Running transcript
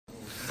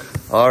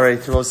All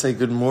right, so I'll say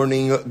good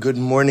morning. Good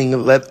morning.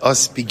 Let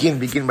us begin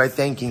by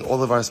thanking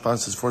all of our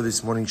sponsors for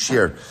this morning's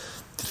share.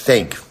 To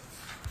thank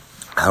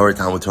our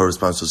Talmud Torah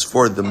sponsors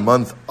for the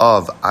month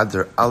of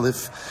Adar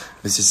Aleph,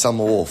 Mrs. Salma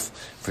Wolf,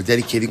 for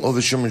dedicating all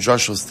the Shuman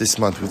Joshos this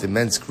month with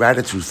immense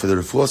gratitude for the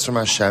refuahs from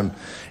Hashem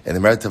and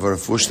the merit of our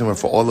refuah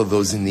for all of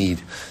those in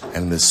need,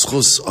 and the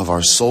schus of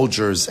our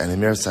soldiers, and the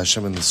merit of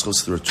Hashem and the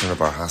schus of the return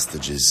of our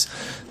hostages.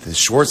 The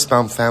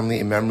Schwartzbaum family,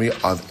 in memory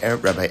of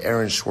Rabbi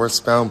Aaron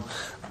Schwartzbaum,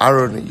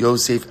 Aaron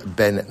Yosef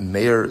ben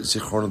Meir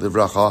Zichron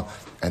Livracha,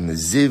 and the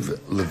Ziv,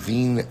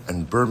 Levine,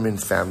 and Berman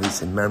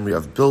families in memory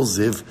of Bill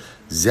Ziv,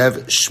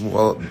 Zev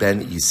Shmuel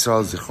ben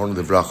Yisrael Zichron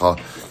Livracha,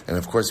 and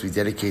of course we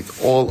dedicate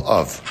all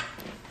of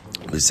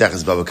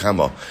B'Seches Bava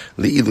Kama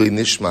Le'ilui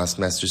Nishmas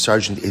Master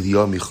Sergeant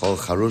Yomi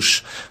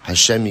Charush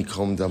Hashem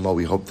Yikom Damo.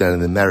 We hope that in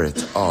the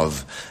merit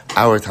of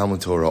our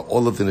Talmud Torah,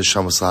 all of the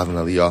Neshama Slav and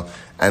Aliyah,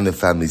 and the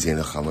families in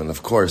Nechama. And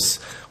of course,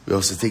 we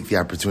also take the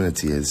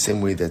opportunity, in the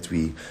same way that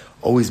we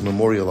always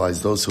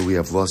memorialize those who we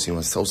have lost, you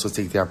must also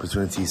take the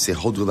opportunity to say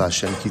Hodu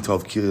Hashem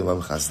Kitov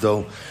Kilam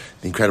Chasdo.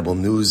 The incredible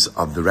news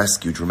of the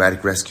rescue,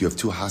 dramatic rescue of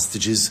 2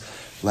 hostages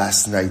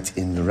last night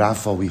in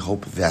Rafah. We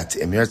hope that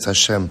Emir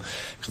Hashem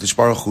Kadosh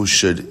Baruch Hu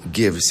should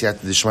give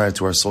Siyata Dishmaya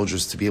to our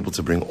soldiers to be able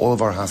to bring all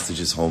of our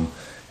hostages home.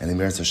 And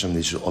Emir Hashem,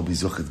 they should all be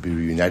zuchet, be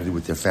reunited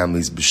with their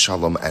families,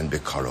 b'shalom and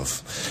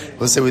b'karov.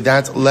 Let's say with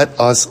that, let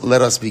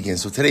us begin.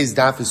 So today's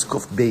daf is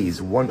Kuf Beis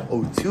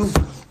 102,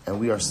 and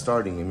we are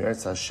starting Emir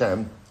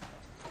Hashem.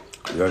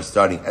 We are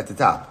starting at the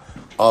top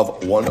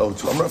of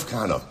 102. I'm Rav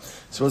Kahana.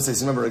 So let's say,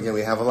 remember again,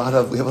 we have a lot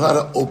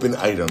of open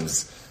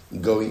items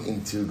going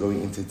into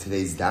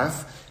today's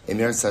daf. And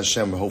Meretz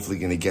Hashem, we're hopefully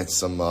going to get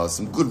some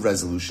good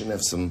resolution.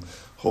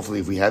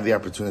 Hopefully, if we have the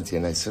opportunity, a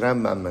nice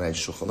Rambam, a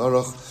nice Shulchan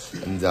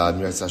Aruch, and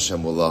Meretz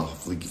Hashem will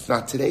hopefully, if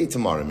not today,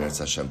 tomorrow, Meretz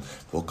Hashem,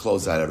 we'll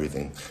close out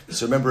everything.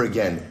 So remember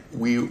again,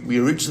 we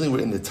originally were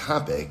in the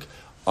topic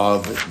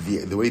of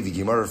the way the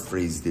Gemara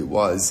phrased it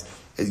was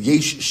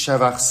Yesh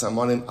Shevach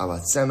Samanim Ala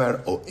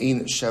Tzemer O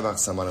Ein Shevach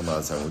Samanim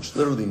Ala Tzemer, which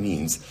literally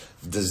means,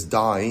 does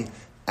dye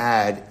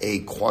add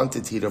a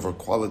quantitative or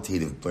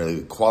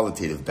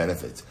qualitative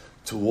benefit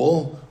to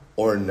wool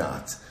or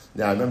not?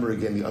 Now remember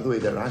again, the other way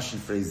that Rashi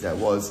phrased that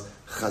was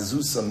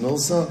Chazusa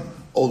Milsa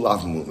O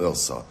Lav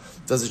Milsa.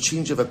 Does a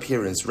change of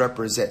appearance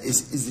represent,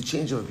 is the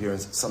change of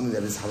appearance something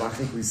that is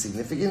halachically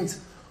significant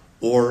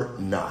or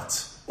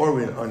not?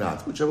 Or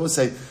not? Which I will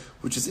say,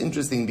 which is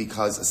interesting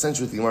because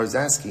essentially what the Gemara is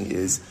asking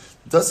is,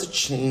 does a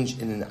change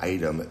in an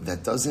item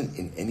that doesn't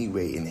in any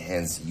way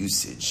enhance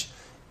usage,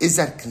 is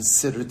that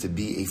considered to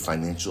be a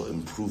financial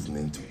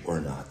improvement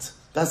or not?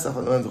 That's the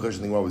fundamental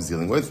question the Gemara was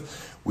dealing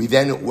with. We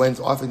then went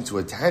off into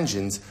a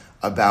tangent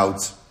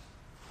about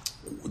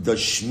does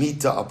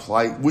Shemitah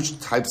apply, which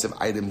types of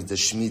items does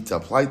Shemitah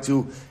apply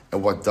to,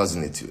 and what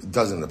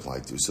doesn't apply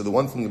to. So the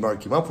one thing the Gemara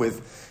came up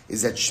with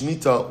is that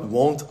Shemitah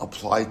won't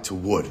apply to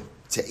wood,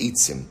 to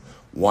eitzim.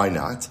 Why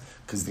not?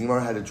 Because the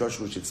Gemara had a drush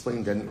which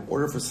explained that in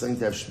order for something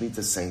to have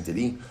Shemitah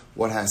sanctity,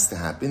 what has to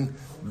happen?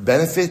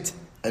 Benefit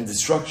and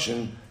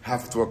destruction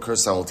have to occur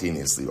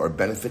simultaneously, or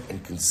benefit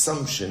and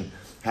consumption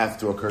have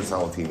to occur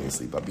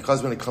simultaneously. But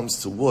because when it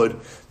comes to wood,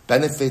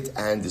 benefit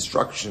and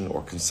destruction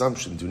or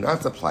consumption do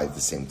not apply at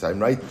the same time,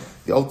 right?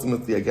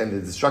 Ultimately, again,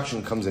 the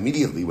destruction comes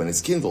immediately when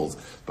it's kindled,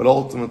 but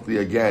ultimately,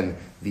 again,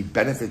 the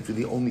benefit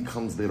really only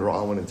comes later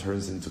on when it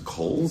turns into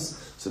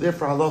coals. So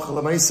therefore, halacha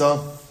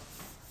l'maisa,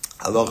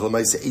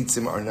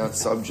 eitzim are not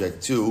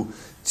subject to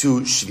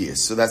shvius.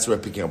 So that's what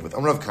we're picking up with.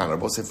 Amar Rav Kahana,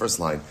 we'll say first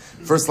line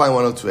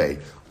 102a.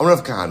 Amar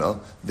Rav Kahana,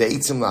 the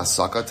eitzim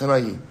la'asaka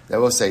tanahi. Now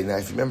we'll say, now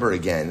if you remember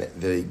again,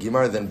 the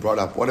Gemara then brought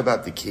up, what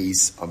about the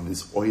case of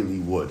this oily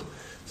wood?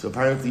 So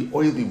apparently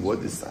oily wood,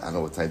 I don't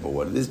know what type of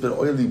wood it is, but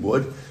oily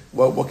wood,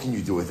 well, what can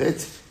you do with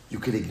it? You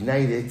could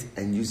ignite it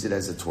and use it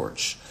as a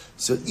torch.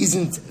 So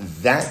isn't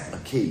that a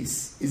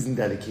case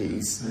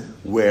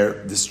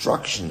where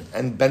destruction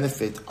and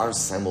benefit are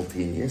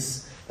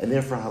simultaneous, and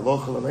therefore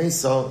halacha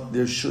l'maisa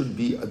there should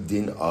be a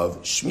din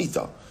of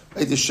shmita,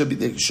 right? There should have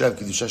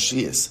kedusha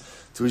shvius.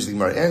 To which the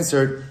Gemara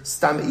answered,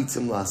 stam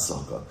eitzim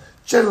la'asaka.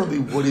 Generally,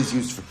 wood is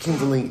used for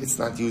kindling; it's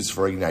not used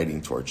for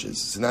igniting torches.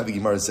 So now the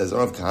Gemara says,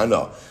 Rav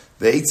Kahana,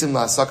 the eitzim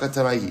la'asaka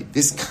tanayi.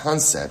 This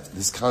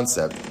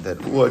concept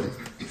that wood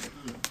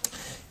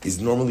is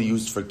normally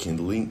used for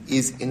kindling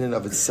is in and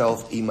of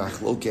itself a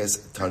machlokes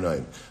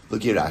tanaim.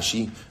 Look at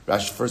Rashi.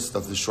 First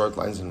of the short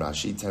lines in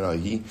Rashi,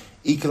 Tanahi,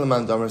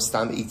 ikalaman damar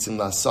stam eitzim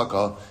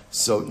la'asaka.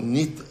 So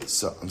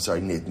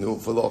nitnu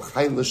v'lo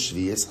chayla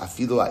shvius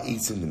afilu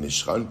ha'eitzim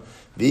demishchan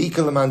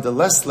ve'ikalaman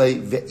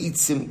delesle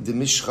ve'eitzim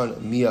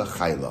demishchan mia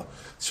chayla.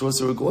 So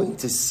we're going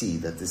to see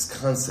that this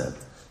concept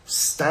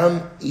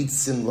stam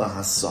eitzim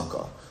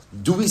la'asaka.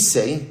 Do we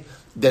say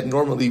that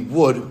normally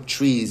wood,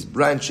 trees,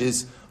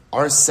 branches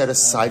are set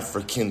aside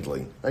for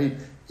kindling, right?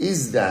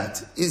 Is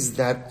that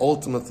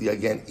ultimately,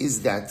 again,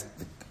 is that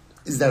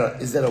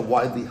a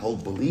widely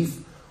held belief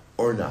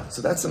or not?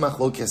 So that's a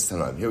machlokes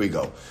tanaim. Here we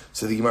go.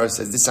 So the Gemara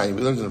says this time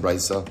we learned in the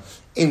Brisa,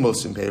 in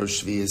most imperial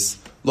shvius,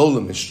 lo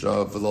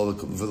lemishra v'lo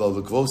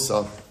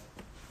lekvosa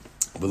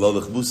Below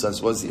the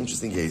chbusas was the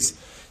interesting case.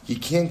 You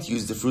can't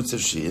use the fruits of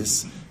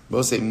shias.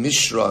 We'll say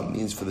mishra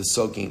means for the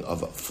soaking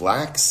of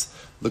flax.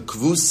 The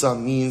kvusa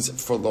means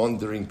for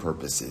laundering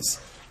purposes.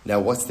 Now,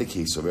 what's the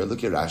case over here?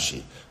 Look at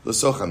Rashi.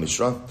 L'socha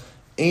mishra.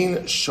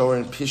 Ein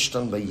shoren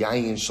pishtan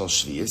b'yayin shal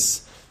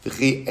shvius.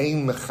 V'chi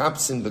ein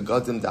mechapsin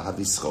begadim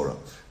dahavi schora.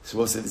 So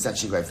we'll say this is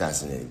actually quite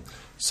fascinating.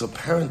 So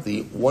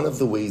apparently, one of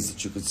the ways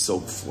that you could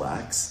soak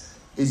flax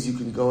is you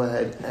can go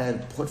ahead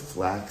and put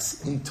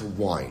flax into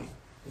wine.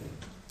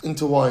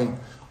 Into wine.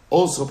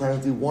 Also,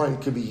 apparently, wine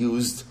could be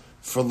used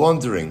for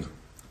laundering.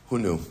 Who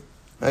knew?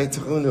 Right?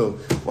 Who knew?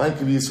 Wine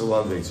could be used for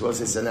laundering. So we'll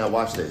say, so now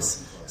watch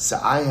this. So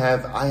I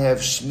have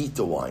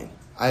Shemitah wine.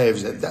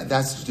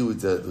 That's to do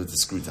with the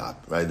screw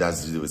top, right?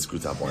 That's to do with screw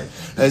top wine.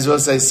 As well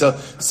say so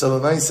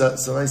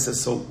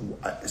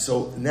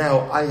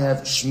now I have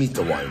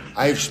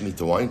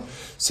Shemitah wine.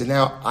 So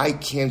now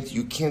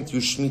you can't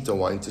use Shemitah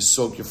wine to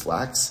soak your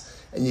flax,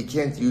 and you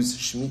can't use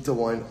Shemitah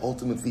wine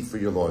ultimately for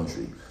your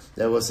laundry.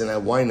 Now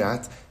why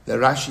not? Now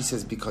Rashi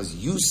says because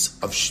use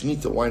of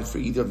Shemitah wine for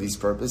either of these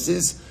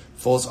purposes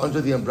falls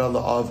under the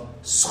umbrella of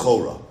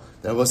schora.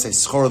 Now we'll say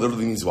schora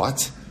literally means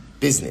what?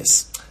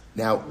 Business.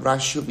 Now,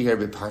 Rashi over here,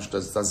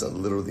 Pashtas doesn't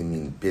literally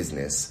mean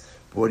business,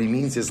 but what he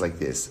means is like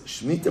this.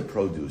 Shemitah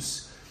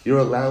produce, you're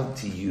allowed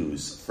to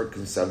use for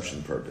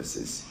consumption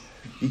purposes.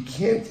 You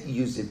can't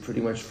use it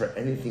pretty much for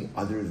anything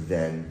other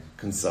than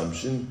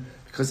consumption,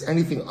 because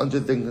anything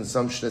other than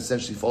consumption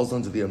essentially falls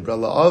under the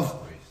umbrella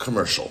of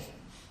commercial,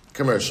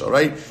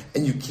 right?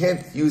 And you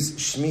can't use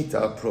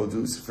Shemitah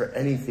produce for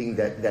anything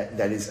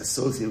that is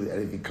associated with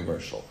anything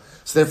commercial.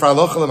 So therefore,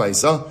 halacha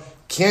l'maisa,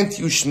 can't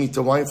use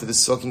Shemitah wine for the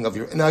soaking of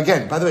your... Now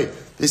again, by the way,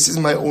 this is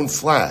my own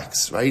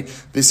flax, right?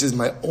 This is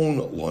my own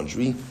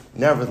laundry.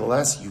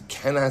 Nevertheless, you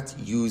cannot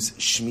use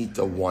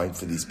Shemitah wine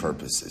for these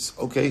purposes.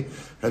 Okay?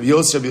 Rabbi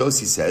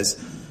Yossi says,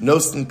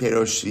 Nostin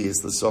pero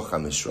shvius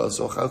l'socha mishra,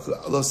 l'socha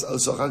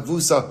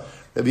gvusa.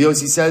 Rabbi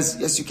Yossi says,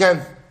 yes, you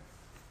can.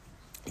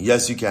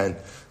 Yes, you can.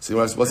 So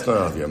what's going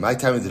on here? My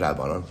time with the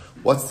Rabbanon.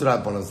 What's the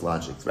Rabbanon's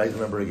logic? Right?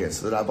 Remember again.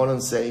 So the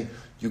Rabbanon say,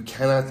 you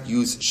cannot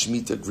use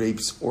Shemitah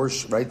grapes or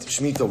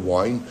Shemitah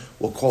wine.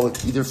 We'll call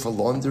it either for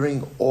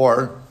laundering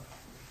or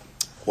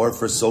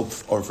for soak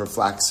or for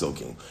flax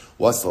soaking.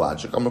 What's the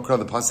logic? Amakra,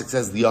 the pasuk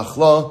says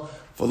liachla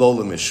v'lo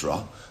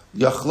lemishra,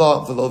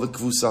 liachla v'lo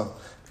lekvusa,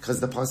 because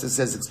the pasuk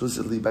says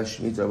explicitly by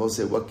Shemitah. I will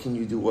say, what can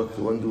you do? What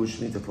can one do with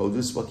Shemitah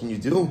produce? What can you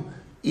do?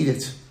 Eat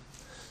it.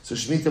 So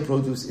Shemitah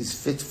produce is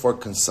fit for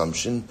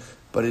consumption,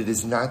 but it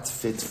is not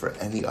fit for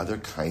any other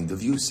kind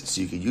of use. So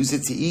you could use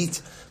it to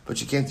eat,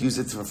 but you can't use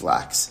it for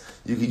flax.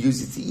 You could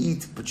use it to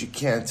eat, but you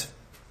can't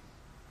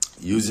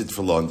use it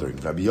for laundering.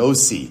 Rabbi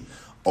Yossi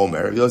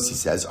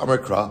says, Amar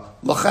Kra,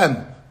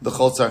 lachem,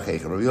 l'chol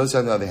tzarcheichem. Rabbi Yossi,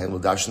 on the other hand, will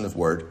dash in the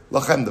word,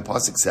 lachem, the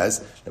pasuk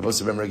says, and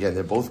also remember again,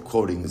 they're both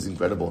quoting, this is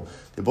incredible,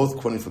 they're both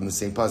quoting from the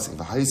same pasuk.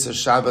 V'haisa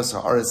Shabbos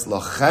ha'aretz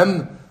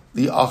lachem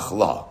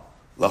li'achla.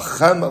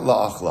 Lachem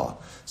la'achla.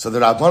 So the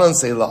Rabbanan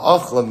say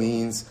la'achla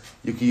means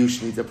you can use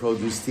Shemitah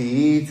produce to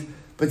eat,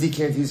 but you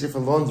can't use it for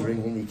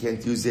laundering, and you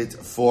can't use it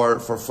for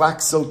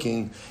flax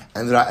soaking.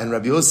 And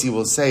Rabbi Yossi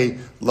will say,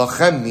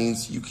 lachem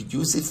means you could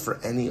use it for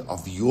any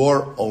of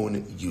your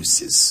own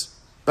uses.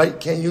 Right?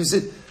 Can't use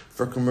it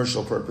for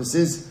commercial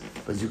purposes,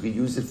 but you could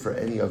use it for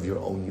any of your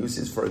own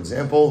uses. For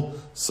example,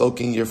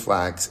 soaking your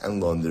flax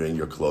and laundering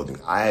your clothing.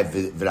 I have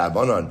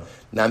v'Rabbanon,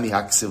 nami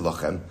haksiv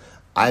lachem.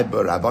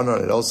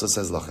 Rabbanon, it also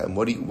says lachem.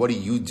 What do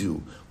you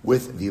do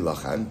with the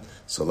lachem?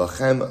 So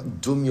lachem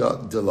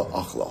dumya de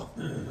la'achla.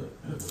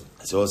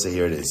 So also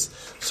here it is.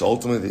 So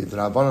ultimately, the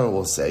Rabbanon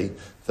will say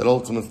that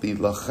ultimately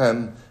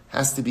lachem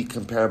has to be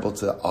comparable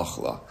to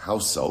achla. How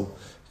so?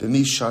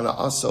 B'mishana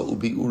asa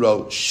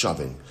ubi'uro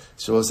shavin.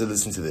 So we'll say,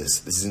 listen to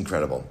this. This is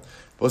incredible.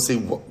 We'll say,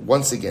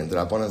 once again, the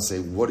Rabbanon say,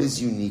 what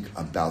is unique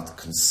about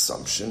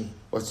consumption?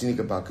 What's unique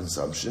about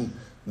consumption?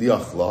 The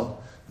achla.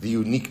 The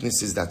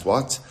uniqueness is that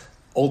what?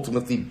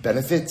 Ultimately,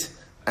 benefit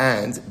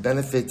and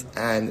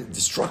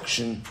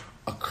destruction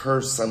occur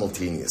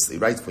simultaneously,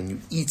 right? When you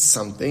eat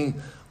something,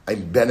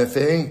 I'm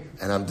benefiting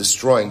and I'm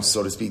destroying,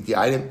 so to speak, the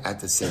item at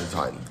the same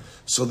time.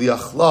 So the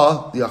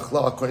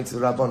akhla, according to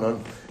the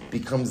Rabbanon,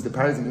 becomes the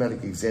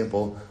paradigmatic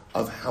example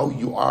of how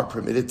you are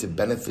permitted to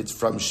benefit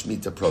from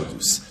Shemitah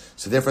produce.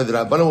 So therefore, the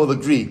Rabbanon will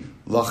agree,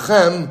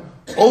 lachem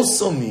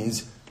also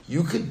means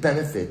you could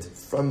benefit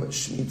from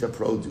Shemitah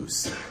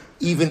produce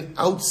even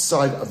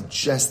outside of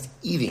just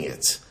eating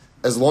it.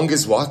 As long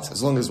as what?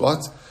 As long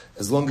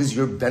as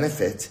your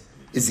benefit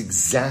is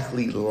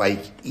exactly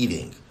like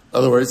eating. In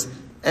other words,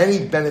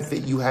 any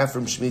benefit you have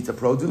from Shemitah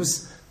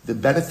produce, the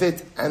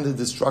benefit and the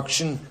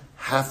destruction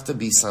have to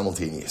be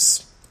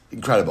simultaneous.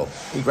 Incredible.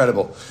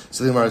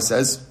 So the Gemara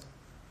says,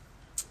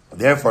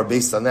 therefore,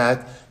 based on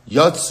that,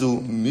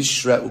 Yatsu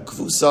Mishra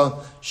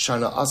Ukvusa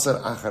Shana Asar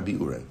Achar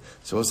Biurin.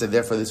 So we'll say,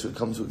 therefore, this would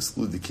come to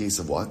exclude the case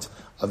of what?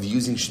 Of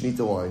using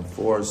Shemitah wine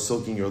for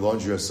soaking your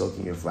laundry or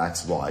soaking your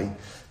flax. Why?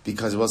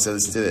 Because we'll say,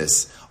 listen to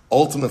this.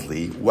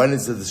 Ultimately, when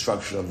does the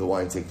destruction of the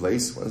wine take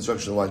place? When does the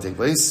destruction of the wine take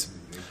place?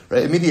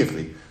 right?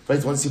 Immediately,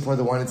 right? Once you pour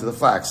the wine into the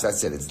flax,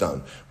 that's it, it's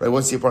done, right?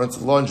 Once you pour it into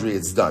the laundry,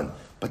 it's done.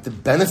 But the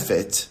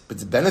benefit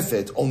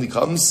only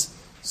comes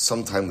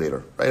sometime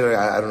later, right?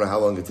 I don't know how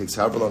long it takes,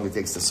 however long it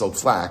takes to soak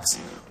flax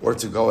or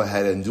to go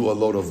ahead and do a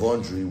load of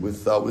laundry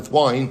with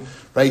wine,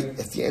 right?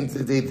 At the end of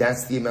the day,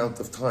 that's the amount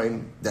of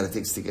time that it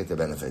takes to get the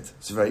benefit.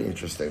 It's very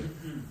interesting.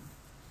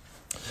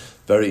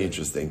 Very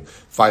interesting.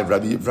 5.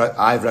 Rabbi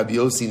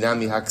Yossi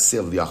nami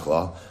haksiv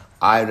liachla.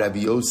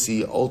 Rabbi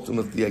Yossi,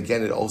 ultimately,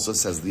 again, it also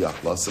says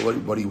liachla. So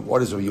what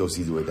does Rabbi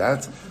Yossi do with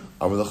that?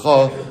 Amar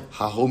lecha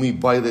hahomi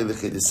baile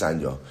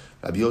lechedisanya.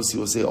 Rabbi Yossi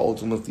will say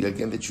ultimately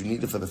again that you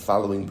need it for the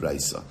following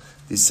brayso.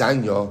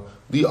 Disanya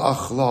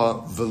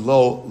liachla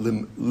velo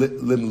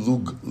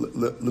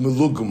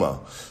limlugma.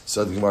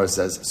 So the Gemara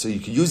says, so you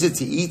can use it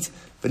to eat,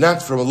 but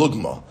not from a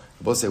lugma.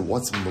 People say,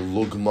 what's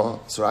malugma?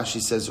 So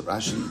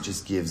Rashi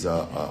just gives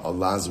a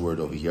last word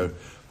over here.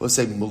 We'll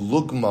say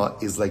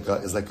malugma is like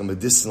a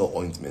medicinal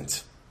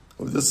ointment.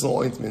 A medicinal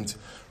ointment,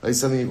 right?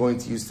 Something you're going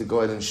to use to go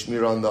ahead and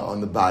smear on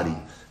the body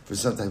for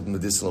some type of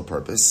medicinal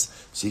purpose.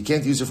 So you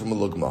can't use it for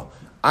malugma.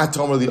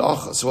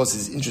 So also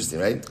is interesting,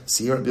 right?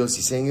 See here, Rabbi Yossi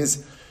is saying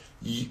is,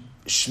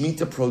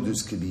 Shemitah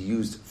produce could be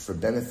used for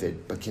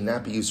benefit, but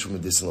cannot be used for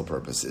medicinal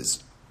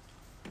purposes.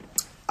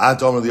 So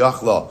Rabbi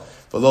Yossi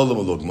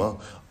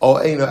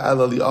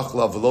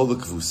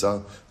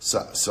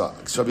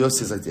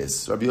says like this.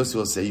 So Rabbi Yossi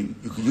will say,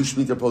 you could use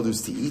Shemitah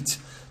produce to eat,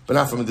 but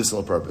not for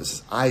medicinal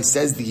purposes.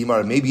 Says the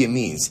Gemara, maybe it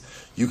means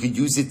you could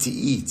use it to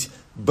eat,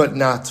 but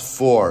not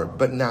for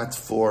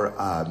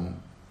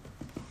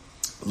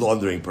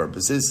laundering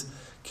purposes.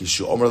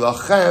 Kishu omer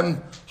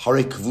lachem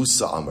hare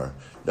kvusa amar.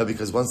 No,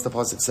 because once the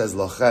pasuk says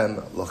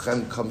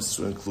lachem comes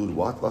to include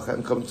what?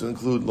 Lachem comes to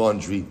include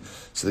laundry.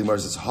 So the Gemara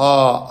says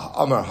ha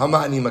amar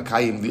hamani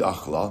makayim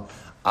liachla.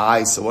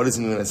 So what does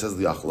it mean when it says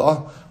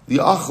liachla?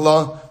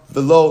 Liachla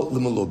velo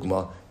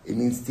limalugma. It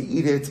means to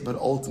eat it, but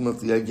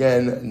ultimately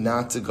again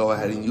not to go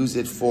ahead and use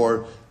it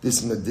for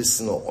this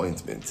medicinal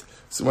ointment.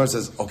 So the Gemara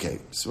says, okay.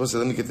 So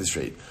let me get this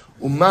straight.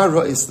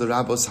 Umara is the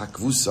rabos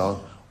hakvusa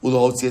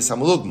ulahotzias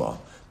hamalugma.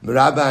 So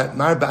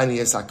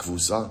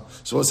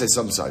we'll say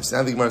sometimes.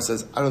 Now the Gemara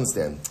says, I don't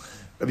understand.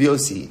 Rabbi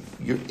Yossi,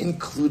 you're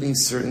including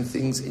certain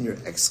things and you're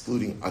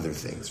excluding other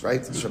things,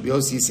 right? So Rabbi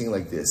Yossi is saying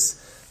like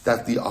this,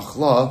 that the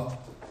achla,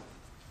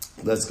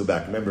 let's go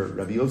back. Remember,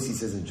 Rabbi Yossi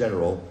says in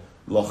general,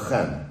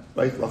 lachem,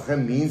 right?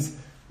 Lachem means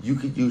you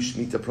could use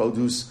Shemitah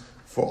produce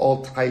for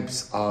all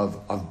types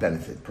of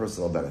benefit,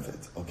 personal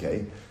benefit,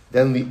 okay?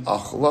 Then the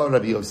achla,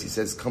 Rabbi Yossi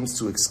says, comes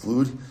to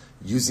exclude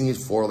using it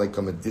for like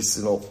a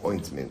medicinal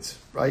ointment,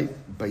 right?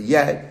 But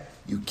yet,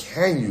 you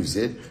can use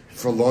it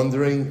for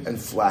laundering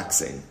and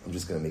flaxing. I'm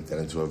just going to make that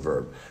into a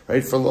verb,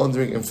 right? For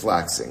laundering and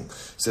flaxing.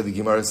 So the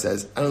Gemara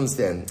says, I don't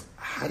understand.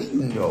 How do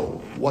you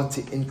know what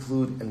to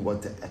include and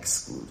what to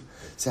exclude?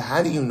 So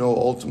how do you know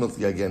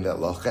ultimately, again, that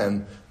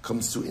lachem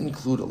comes to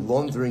include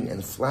laundering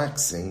and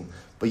flaxing,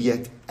 but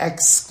yet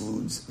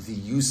excludes the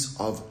use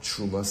of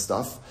truma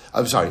stuff?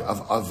 Of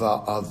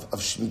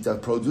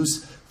Shemitah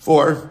produce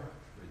for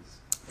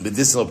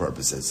medicinal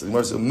purposes. So the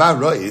Gemara says, "Ma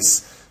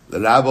rois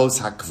l'rabos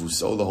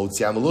hakvuso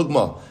l'hotziam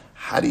l'ugma."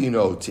 How do you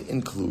know to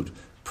include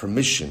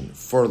permission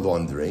for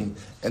laundering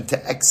and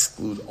to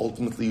exclude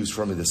ultimately use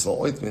for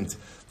medicinal ointment?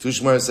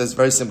 Tushmar says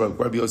very simple.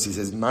 Rabbi Yossi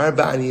says, "Mar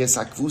ba'aniyas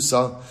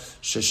hakvusa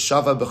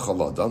sheshava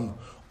b'chaladam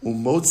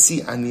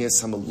umotzi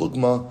aniyas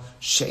hamalugma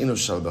she'ino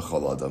shava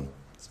b'chaladam."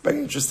 It's very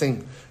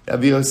interesting.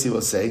 Rabbi Yossi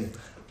will say,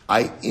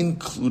 "I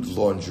include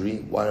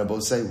laundry." Why? Rabbi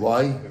say,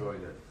 "Why?"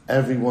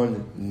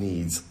 Everyone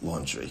needs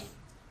laundry.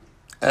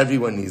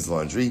 Everyone needs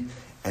laundry,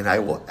 and I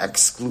will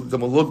exclude the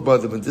malugba,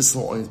 the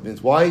medicinal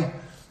ointment. Why?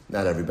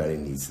 Not everybody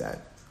needs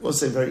that. We'll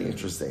say very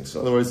interesting.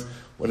 So in other words,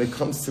 when it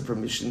comes to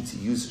permission to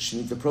use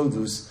Shemitah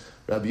produce,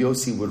 Rabbi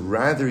Yossi would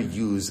rather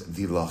use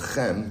the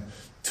lachem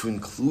to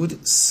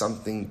include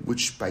something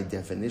which by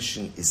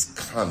definition is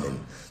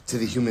common to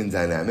the human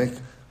dynamic,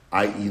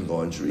 i.e.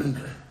 laundry,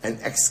 and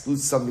exclude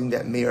something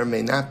that may or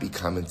may not be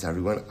common to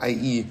everyone,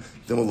 i.e.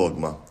 the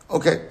malugma.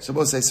 Okay, so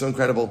we'll say, so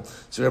incredible.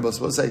 So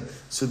we'll say,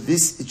 so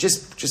this,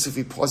 just if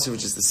we pause here for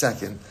just a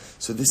second,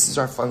 so this is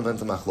our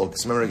fundamental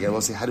machlokes. Remember again,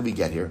 we'll say, how do we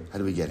get here?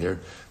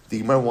 The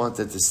Gemara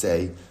wanted to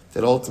say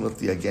that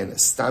ultimately, again,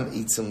 stam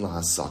itzim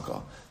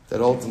lahasaka, that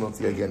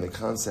ultimately, again, the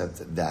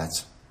concept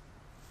that,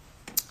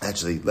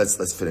 actually,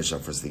 let's finish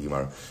up first the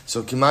Gemara.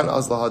 So, kiman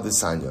azlaha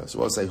desanya. So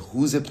we'll say,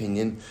 whose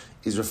opinion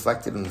is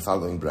reflected in the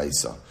following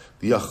brayso?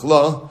 The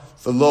achla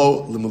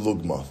velo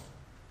limalugma.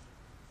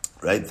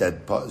 Right,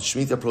 that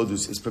Shemitah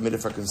produce is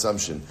permitted for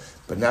consumption,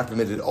 but not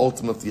permitted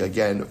ultimately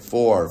again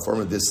for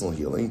medicinal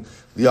healing.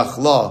 The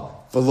achla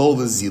below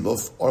the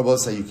ziluf, or we'll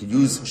say you could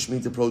use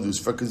Shemitah produce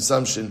for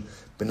consumption,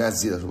 but not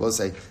ziluf. We'll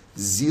say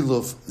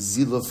ziluf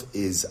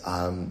is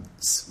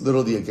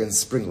literally again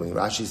sprinkling.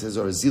 Rashi says,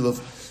 or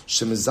ziluf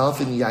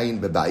shemizalfin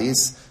yayin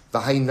bebayis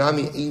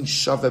V'hainami ein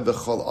shave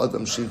b'chol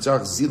adam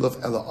sheitzarach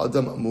ziluf ela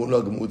adam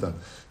muna gemuda.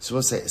 So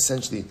we'll say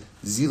essentially,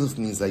 ziluf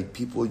means like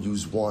people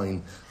use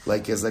wine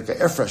like as like an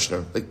air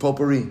freshener, like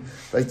potpourri,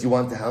 right? You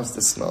want the house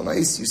to smell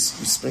nice, you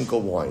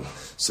sprinkle wine.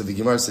 So the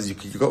Gemara says you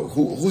go.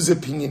 Whose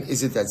opinion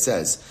is it that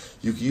says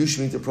you can use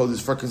shemitah produce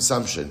for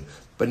consumption,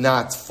 but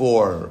not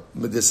for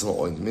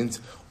medicinal ointment,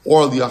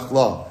 or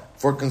liachla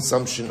for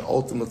consumption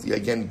ultimately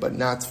again, but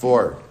not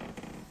for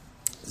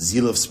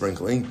ziluf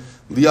sprinkling,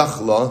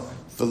 liachla.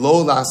 You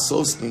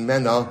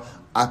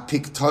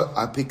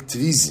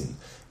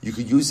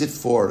could use it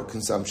for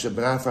consumption,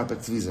 but not for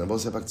apiktvizin.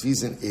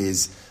 Apiktvizin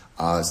is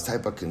a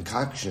type of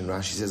concoction,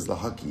 Rashi says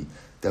lahaki,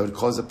 that would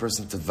cause a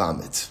person to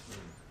vomit.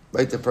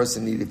 Right? The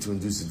person needed to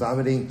induce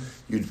vomiting,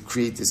 you'd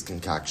create this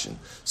concoction.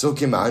 So,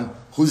 Kiman,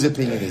 whose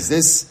opinion is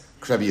this?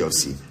 Rabbi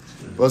Yossi.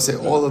 We'll say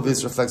all of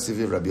this reflects the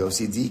view of Rabbi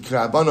Yossi. Di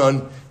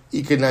Rabbanon,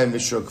 Ikanayim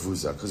Mishra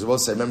Kvuza. Because we'll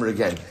say, remember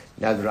again,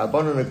 now the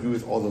Rabbanon agree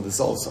with all of this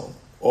also.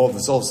 All of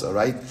this also,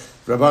 right?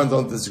 The Rabbanan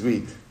don't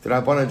disagree. The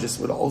Rabbanan just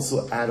would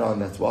also add on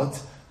that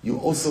what? You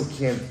also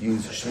can't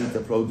use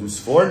Shemitah produce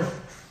for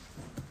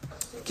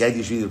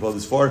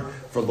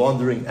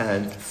laundering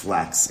and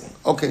flaxing.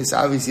 Okay, so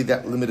obviously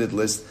that limited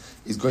list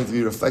is going to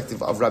be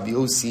reflective of Rabbi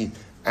Yossi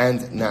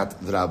and not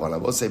the Rabbanan. I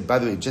will say, by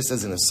the way, just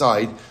as an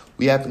aside,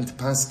 we happen to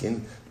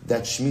paskin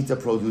that Shemitah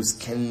produce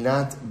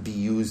cannot be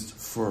used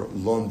for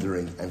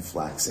laundering and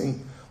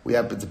flaxing. We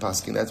happen to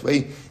paskin that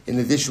way. In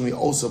addition, we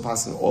also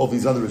paskin all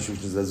these other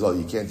restrictions as well.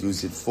 You can't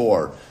use it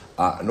for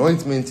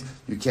anointment.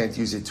 You can't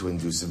use it to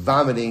induce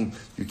vomiting.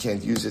 You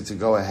can't use it to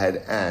go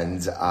ahead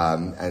and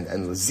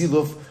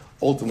ziluf.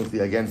 Ultimately,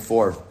 again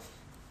for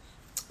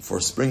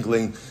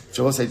sprinkling.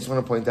 So I just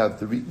want to point out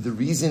the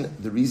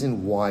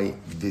reason why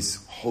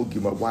this whole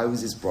Gemara, why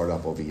was this brought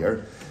up over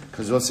here?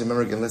 Because also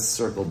remember again, let's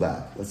circle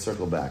back.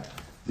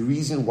 The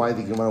reason why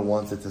the Gemara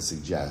wanted to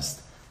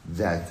suggest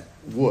that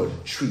wood,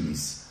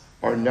 trees,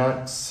 are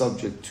not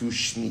subject to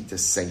Shemitah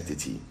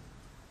sanctity.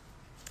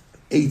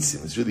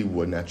 Eitzim, it's really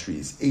wood, not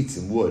trees.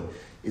 Eitzim, wood,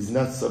 is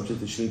not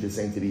subject to Shemitah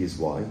sanctity is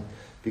why?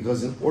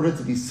 Because in order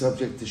to be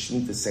subject to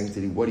Shemitah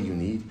sanctity, what do you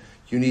need?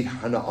 You need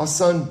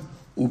Hana'asan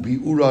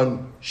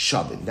ubi'uran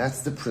shabin.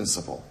 That's the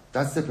principle.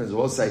 I'll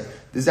say,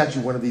 this is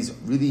actually one of these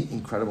really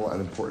incredible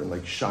and important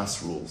like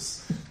Shas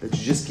rules that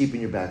you just keep in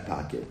your back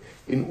pocket.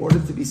 In order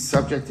to be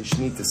subject to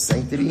Shemitah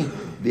sanctity,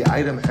 the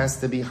item has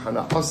to be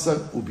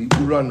Hana'asan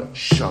ubi'uran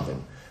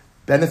shabin.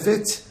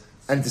 Benefit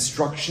and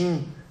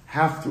destruction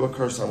have to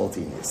occur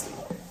simultaneously.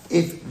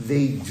 If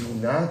they do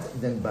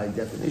not, then by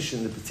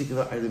definition, the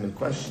particular item in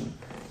question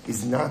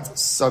is not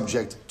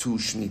subject to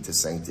Shemitah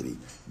sanctity.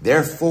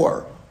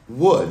 Therefore,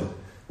 wood,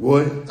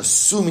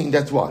 assuming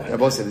that what?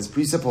 Rabbi said, this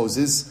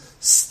presupposes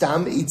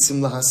stam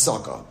itzim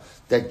lahasaka,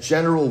 that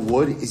general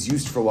wood is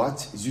used for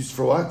what?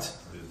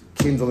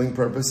 Kindling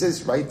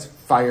purposes, right?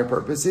 Fire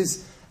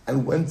purposes.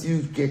 And when do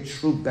you get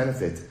true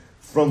benefit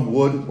from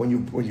wood when you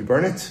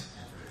burn it?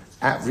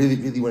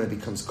 Really when it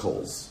becomes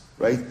coals,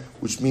 right?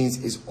 Which means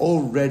is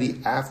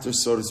already after,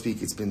 so to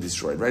speak, it's been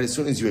destroyed, right? As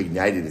soon as you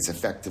ignite it, it's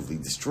effectively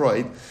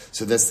destroyed.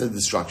 So that's the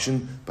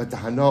destruction. But the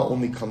hana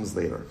only comes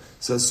later.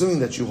 So assuming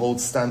that you hold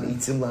stam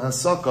itzim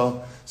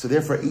lahasaka, so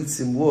therefore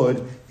itzim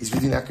wood is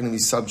really not going to be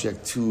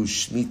subject to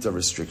Shemitah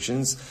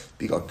restrictions,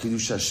 because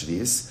kedusha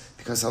shvius,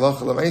 because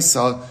halacha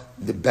l'maisa,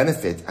 the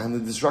benefit and the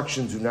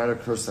destruction do not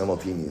occur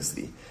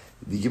simultaneously.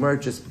 The Gemara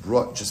just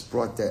brought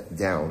that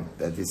down,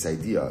 that this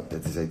idea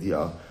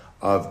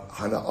of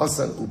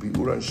Hana'asan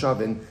ubi'uran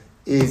shavin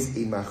is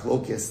a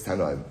machlokes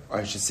tanoim. Or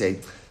I should say,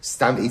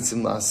 stam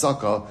itzim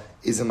la'asaka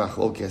is a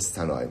machlokes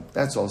tanoim.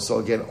 That's all. So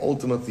again,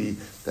 ultimately,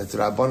 that the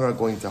Rabbanan are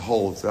going to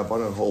hold, that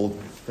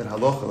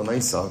halacha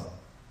l'maisa,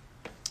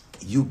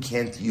 you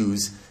can't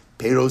use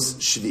peros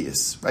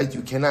shvius, right?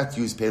 You cannot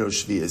use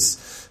peros shvius.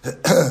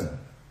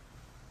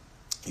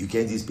 You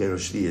can't use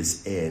peros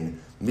shvius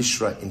in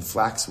mishra, in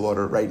flax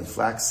water, right? In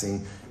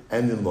flaxing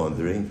and in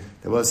laundering.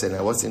 They will say,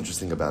 now what's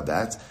interesting about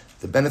that?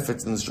 The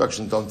benefits and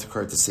destruction don't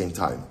occur at the same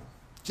time.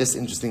 Just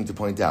interesting to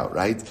point out,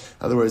 right? In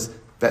other words,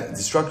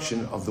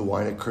 destruction of the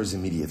wine occurs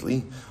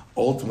immediately.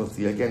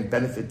 Ultimately, again,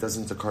 benefit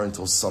doesn't occur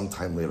until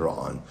sometime later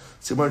on.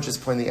 So we're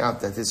just pointing out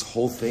that this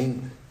whole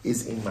thing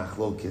is in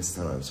machlokes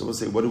tanaim. So we'll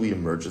say, what do we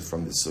emerge with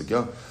from this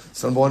sugya?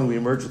 So number one, we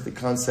emerge with the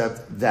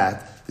concept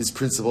that this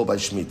principle by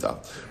Shemitah.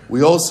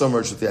 We also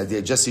emerge with the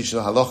idea, just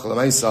halacha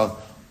l'maisa,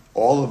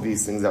 all of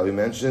these things that we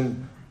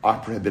mentioned are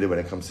prohibited when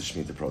it comes to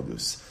Shemitah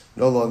produce.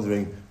 No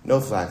laundering,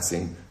 no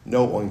flaxing,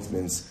 no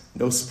ointments,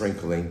 no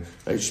sprinkling.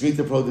 Right?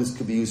 Shemitah produce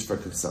could be used for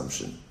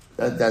consumption.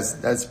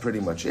 That's pretty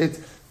much it.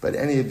 But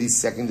any of these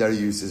secondary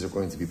uses are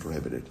going to be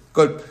prohibited.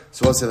 Good.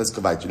 So I'll say let's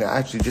go back to now.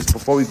 Actually, just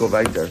before we go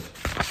right there,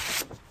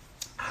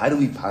 how do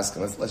we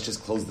paskin? Let's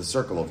just close the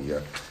circle over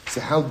here. So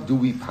how do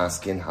we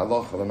paskin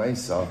halacha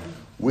l'maisa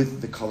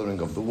with the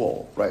coloring of the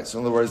wall? Right. So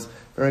in other words,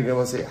 very again,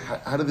 we'll say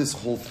how did this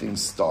whole thing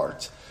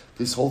start?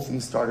 This whole thing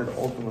started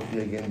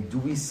ultimately again. Do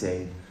we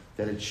say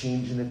that a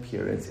change in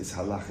appearance is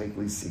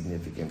halachically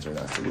significant or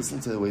not? So listen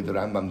to the way the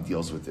Rambam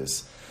deals with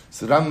this.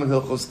 So the Rambam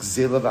Hilchos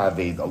Gzela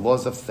v'Aveda,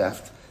 laws of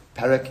theft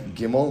Perek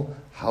Gimel,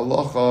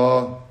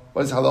 Halacha,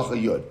 what is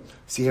Halacha Yud?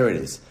 See, here it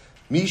is.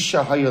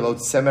 Misha hayalot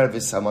semer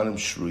v'samanim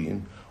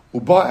shruyim,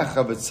 uba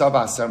echa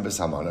v'tzava asam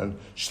v'samanan,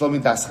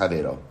 shlomi das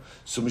chavero.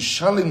 So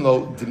mishalim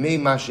lo dmei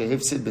ma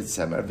shehifsid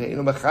b'tzemer,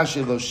 ve'inu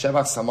mechashe lo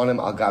shevach samanim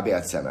al gabi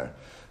atzemer.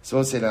 So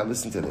we'll say, now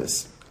listen to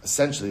this.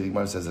 Essentially, the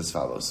Gemara says as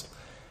follows.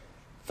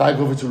 If I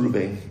go over to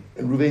Ruvain,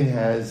 and Ruvain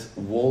has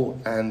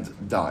wool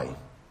and dye.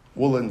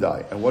 Wool and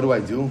dye. And what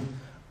do?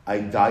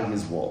 I dye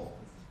his wool.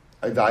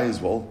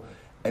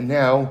 And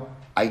now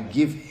I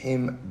give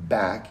him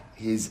back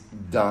his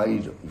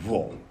dyed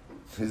wool.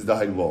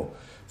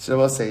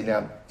 So I'll say,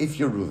 now, if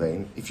you're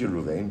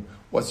Ruvain,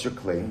 what's your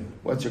claim?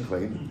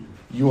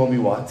 You owe me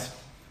what?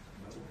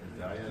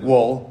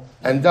 Wool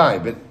and dye.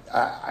 But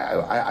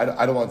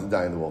I don't want to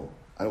dye in the wool.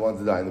 I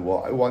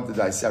want to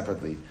dye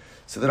separately.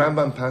 So the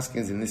Rambam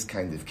paskins in this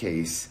kind of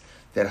case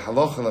that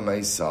halacha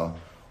l'maisa,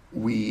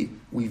 we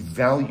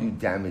value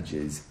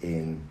damages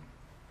in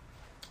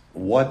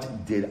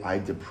what did I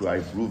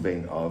deprive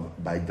Ruvain of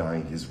by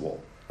dyeing his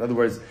wool. In other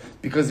words,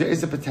 because there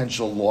is a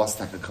potential loss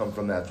that could come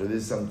from that, or there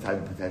is some type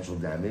of potential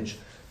damage,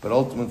 but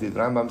ultimately the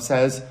Rambam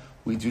says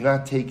we do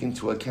not take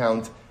into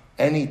account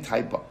any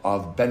type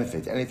of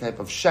benefit, any type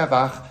of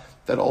shevach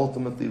that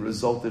ultimately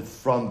resulted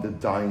from the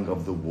dyeing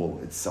of the wool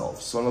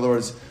itself. So in other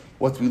words,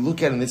 what we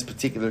look at in this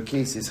particular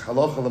case is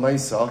halacha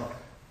l'maisa,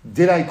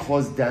 did I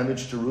cause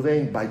damage to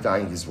Ruvain by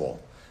dyeing his wool?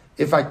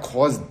 If I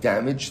caused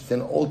damage,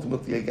 then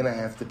ultimately I'm going to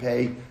have to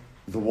pay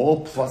the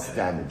wool plus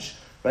damage.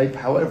 Right?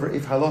 However,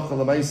 if halacha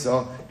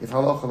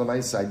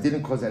l'maisa, I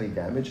didn't cause any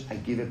damage, I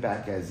give it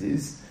back as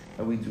is,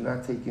 and we do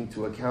not take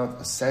into account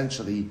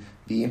essentially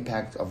the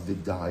impact of the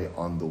dye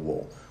on the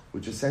wool,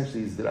 which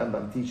essentially is the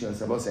Rambam teaching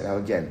us about. Now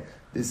again,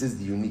 this is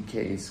the unique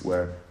case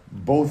where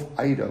both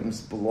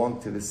items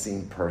belong to the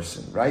same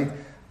person, right?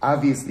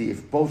 Obviously,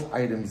 if both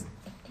items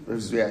belong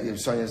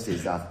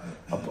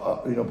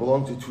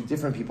to two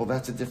different people,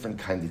 that's a different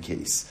kind of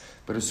case.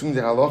 But assuming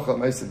that halacha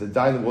l'maisa, the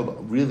dye wool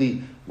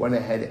really went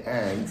ahead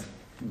and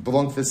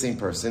belonged to the same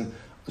person,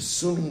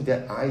 assuming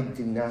that I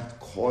did not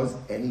cause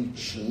any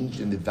change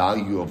in the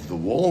value of the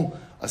wool,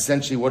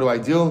 essentially what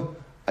do?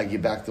 I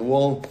give back the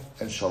wool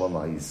and shalom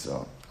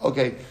ha'yisrael.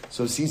 Okay,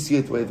 so since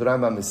the way the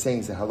Rambam is saying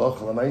is that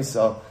halacha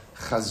l'maisa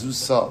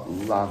chazusa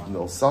lav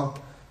milsa,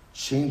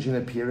 change in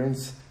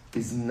appearance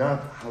is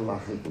not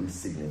halachically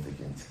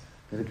significant.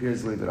 It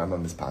appears the way the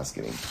Rambam is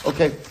paskening.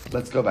 Okay,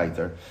 let's go back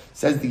there.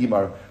 Says the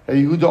Gemara,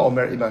 Yehuda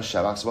Omer Ima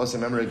Shavach. So let's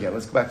remember again.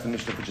 Let's go back to the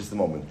Mishnah for just a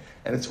moment.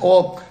 And it's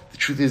all, the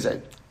truth is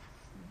that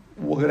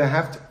we're going to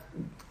have to,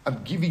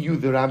 I'm giving you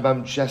the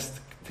Rambam just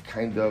to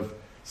kind of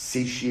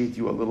satiate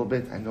you a little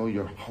bit. I know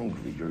you're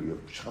hungry, you're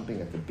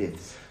chomping at the bit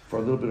for a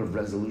little bit of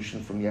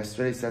resolution from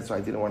yesterday. So that's why I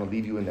didn't want to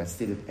leave you in that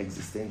state of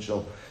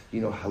existential,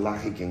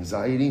 halachic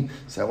anxiety.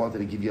 So I wanted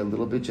to give you a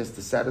little bit just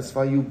to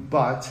satisfy you.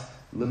 But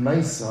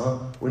l'maisa,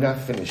 we're not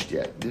finished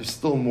yet. There's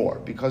still more.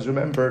 Because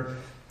remember,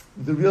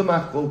 the real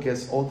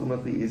machlokes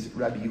ultimately is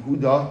Rabbi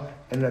Yehuda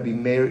and Rabbi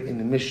Meir in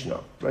the Mishnah.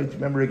 Right?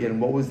 Remember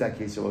again, what was that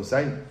case?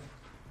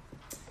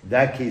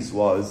 That case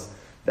was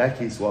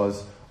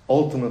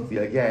ultimately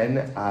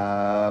again,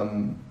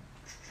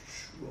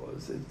 what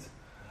was it?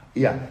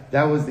 Yeah,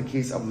 that was the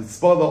case of the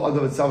Tzvala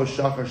Adam Tzava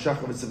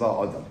Shachar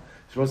Tzava Adam.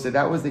 So say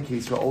that was the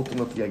case where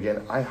ultimately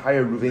again, I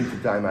hire Ruvain to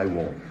dye my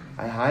wool.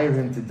 I hire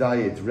him to dye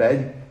it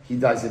red, he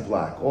dyes it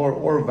black,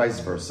 or vice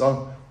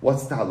versa.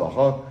 What's the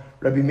halacha?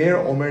 Rabbi Meir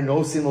Omer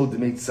no sin lo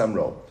demeit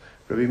samro.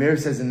 Rabbi Meir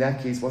says in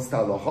that case, what's the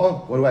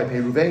halacha? What do I pay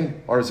Ruvain?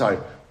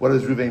 What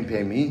does Ruvain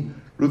pay me?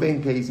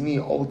 Ruvain pays me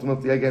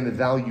ultimately again the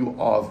value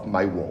of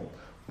my wool.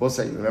 We'll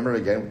say, remember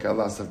again, we got a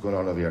lot of stuff going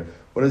on over here.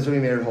 What does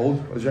Rabbi Meir hold?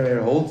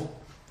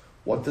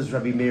 What does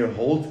Rabbi Meir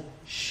hold?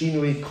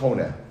 Shinui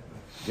kona.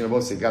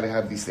 Both say, got to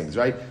have these things,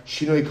 right?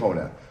 Shinui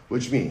kona,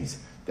 which means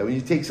that when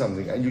you take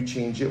something and you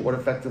change it, what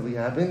effectively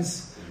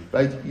happens?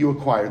 Right? You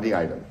acquire the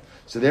item.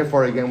 So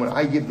therefore, again, when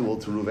I give the wool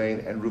to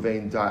Ruvain and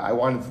Ruvain I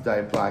wanted to dye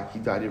it black, he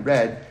dyed it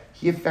red,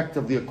 he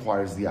effectively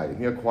acquires the item.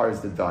 He acquires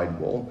the dyed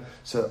wool.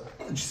 So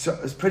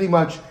it's pretty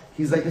much,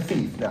 he's like a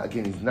thief. Now,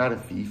 again, he's not a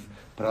thief,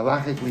 but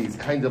halachically, he's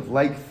kind of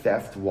like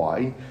theft.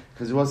 Why?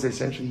 Because it was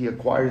essentially he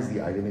acquires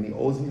the item and he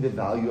owes me the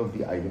value of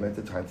the item at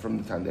the time,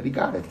 from the time that he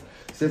got it.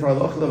 So for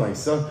halacha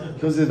l'maisa,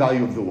 he owes the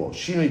value of the wool.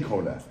 Shinui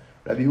kona.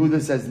 Rabbi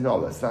Yehuda says,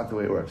 no, that's not the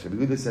way it works. Rabbi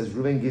Yehuda says,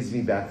 Ruvain gives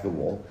me back the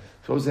wool.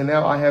 So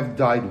now I have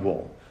dyed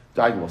wool.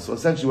 So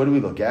essentially, what do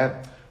we look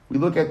at? We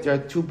look at there are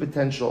two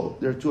potential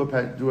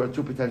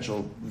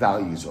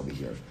values over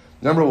here.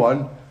 Number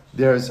one,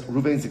 there's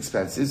Ruvain's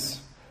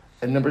expenses,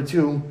 and number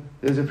two,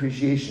 there's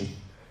appreciation.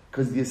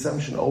 Because the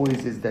assumption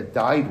always is that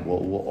dyed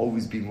wool will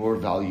always be more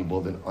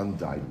valuable than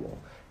undyed wool.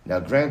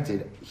 Now,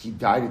 granted, he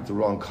dyed it the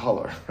wrong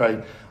color,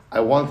 right? I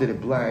wanted it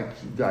black,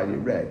 he dyed it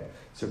red.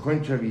 So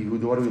according to Rabbi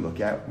Yehuda, what do we look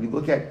at? We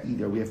look at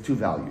either, we have two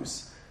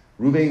values.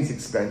 Ruvain's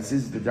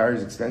expenses, the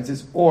dyer's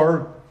expenses,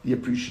 or the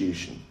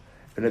appreciation.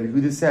 And Rabbi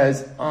Yehuda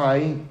says,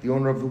 I, the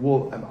owner of the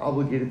wool, am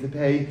obligated to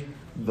pay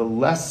the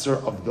lesser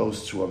of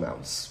those two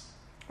amounts.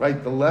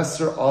 Right? The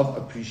lesser of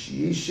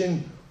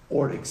appreciation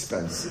or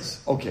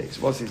expenses. Okay,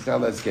 so now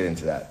let's get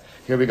into that.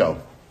 Here we go.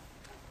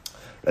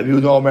 Rabbi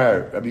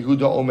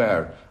Huda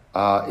Omer,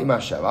 Ima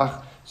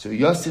Shevach. So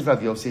Yosef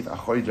Rav Yosef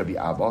Achorid Rabbi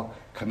Abba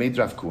Kamed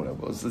Rav Kuna.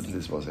 Well, let's listen to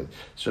this. We'll say.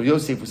 So Rav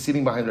Yosef was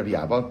sitting behind Rabbi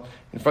Abba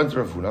in front of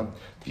Rav Huna.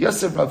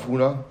 Yosef Rav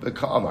Huna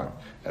v'Ka'amar,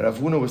 and Rav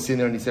Huna was sitting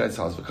there and he said at his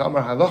house,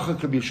 "V'Ka'amar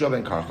halacha Rabbi Yeshua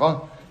ben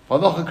Karcha,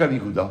 halacha Rabbi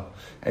Huda."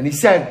 And he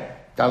said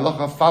the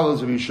halacha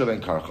follows Rabbi Yeshua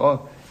ben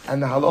Karcha,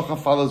 and the halacha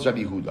follows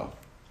Rabbi Huda.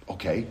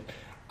 Okay,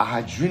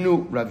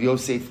 Ahadrinu Rav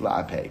Yosef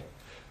la'apei.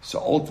 So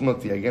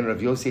ultimately, again,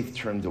 Rav Yosef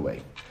turned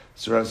away.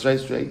 So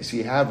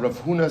you have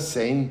Rav Huna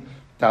saying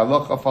the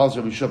halacha follows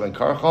Rabbi Yeshua ben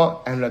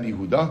Karcha and Rabbi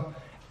Huda,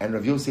 and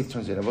Rav Yosef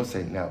turns away. And I will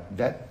say, now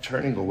that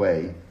turning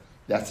away,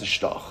 that's a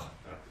shtach,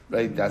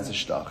 right? That's a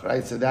shtach,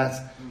 right? So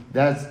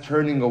that's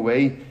turning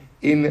away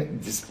in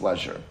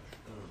displeasure.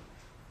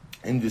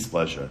 In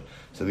displeasure.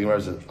 So the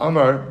Gemara says,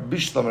 Amar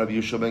bishlam Rabbi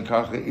Yeshua ben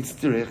Karcha, it's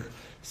tirich.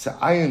 So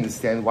I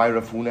understand why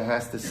Rav Huna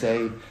has to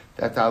say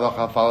that the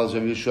halacha follows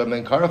Rabbi Yeshua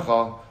ben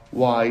Karcha.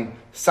 Why?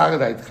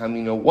 Sagadait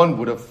Chamina, one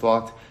would have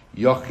thought,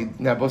 Yochid,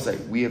 now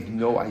we have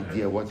no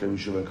idea what Rabbi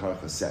Yeshua ben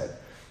Karcha said.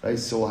 Right?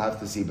 So we'll have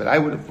to see. But I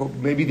would have,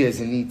 maybe there's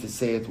a need to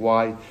say it.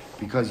 Why?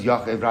 Because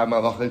Yochid, Rabbi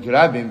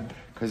Rabbim,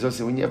 because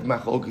also when you have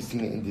Machlokas in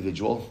the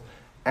individual,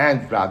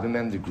 and Rabbim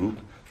and the group,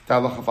 the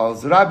halacha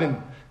follows the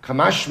Rabbim.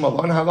 Kamash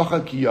Malon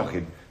halacha ki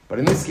Yochid. But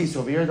in this case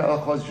over here, the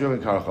halacha is Rabbi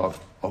ben Karcha.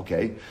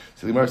 Okay.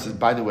 So the Gemara says,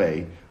 by the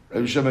way,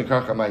 Rabbi Yeshua ben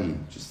Karcha Mahi.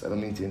 Just, I don't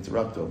mean to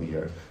interrupt over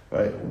here.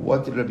 Right?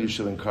 What did Rabbi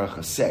Yeshua ben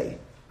Karcha say?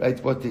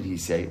 Right? What did he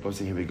say?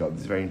 Here we go.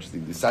 This is very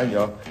interesting. The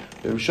Sanya,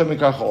 Rabbi Yeshua ben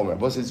Karcha Omer.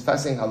 It's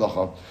fascinating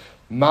halacha.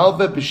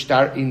 Malva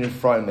b'shtar in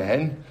Ephraim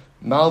mehen,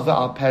 malva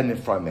al pen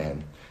Ephraim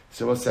mehen.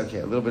 So what's okay?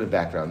 A little bit of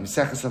background.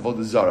 Meseches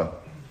Avodah Zarah.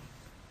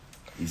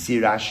 You see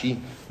Rashi,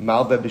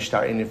 malva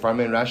b'shtar in Ephraim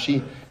mehen.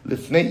 Rashi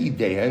lifnei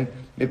idehen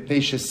mipnei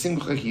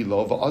shesimcha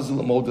hilo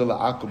va'azul model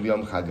la'akum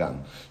yom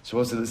chagam. So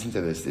also listen to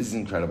this. This is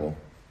incredible.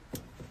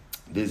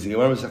 There's the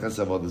Gemara Meseches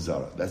Avodah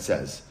Zarah that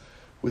says,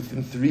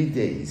 within 3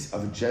 days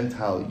of a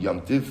Gentile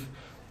Yom Tiv,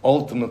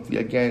 ultimately,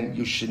 again,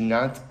 you should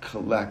not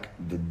collect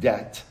the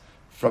debt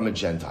from a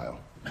Gentile.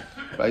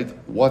 Right?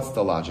 What's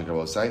the logic I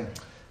was saying?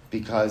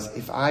 Because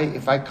if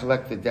I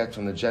collect the debt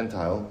from the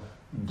Gentile,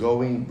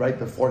 going right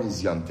before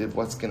his Yom Tiv,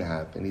 what's going to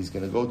happen? He's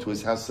going to go to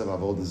his house of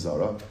Avodah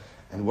Zarah,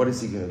 and what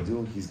is he going to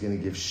do? He's going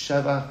to give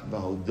Shevach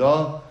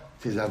v'hodah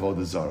to his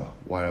Avodah Zarah.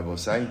 Why I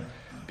was saying?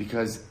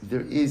 Because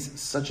there is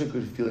such a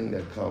good feeling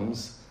that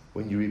comes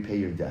when you repay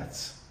your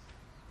debts.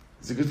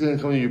 It's a good feeling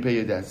that comes when you repay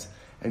your debts.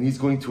 And he's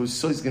going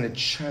to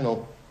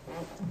channel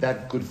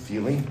that good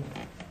feeling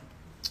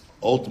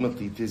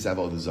ultimately to his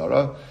Avodah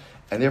Zarah.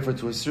 And therefore,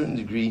 to a certain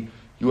degree,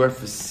 you are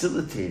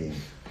facilitating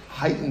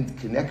heightened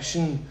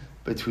connection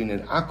between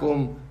an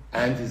Akum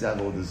and his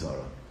Avodah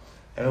Zarah.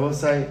 And I will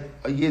say,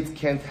 a Yid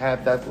can't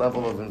have that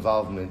level of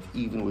involvement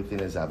even within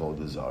his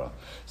Avodah Zarah.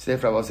 So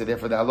therefore, I will say,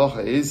 therefore, the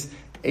halacha is,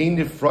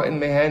 milva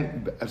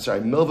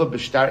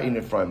b'shtar ein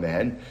Ephraim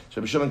mehen.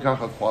 So Rabbi Yeshua ben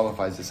Karcha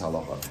qualifies this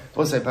halacha. I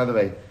will say, by the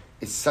way,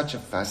 it's such a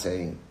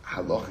fascinating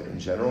halacha in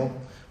general,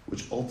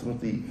 which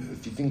ultimately,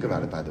 if you think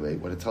about it, by the way,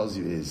 what it tells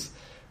you is,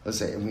 let's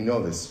say, and we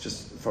know this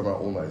just from our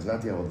own lives,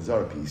 not the Avodah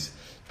Zarah piece,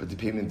 but the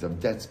payment of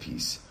debts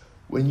piece.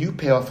 When you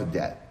pay off a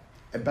debt,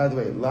 and by the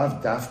way,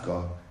 lav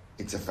dafka,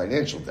 it's a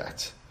financial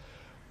debt.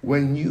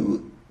 When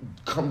you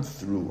come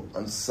through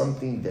on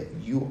something that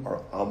you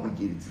are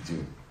obligated to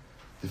do,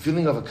 the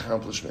feeling of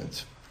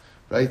accomplishment,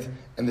 right?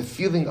 And the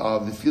feeling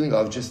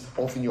of just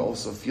often you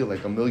also feel like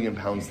 1,000,000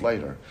 pounds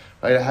lighter,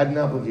 right? I had an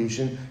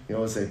obligation,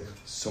 let's say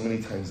so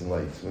many times in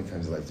life,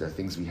 there are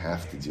things we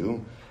have to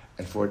do,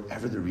 and for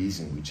whatever the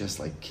reason, we just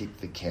kick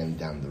the can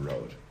down the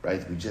road,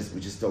 right? We just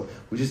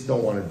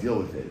don't want to deal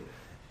with it.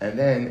 And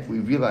then we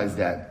realize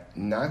that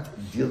not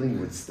dealing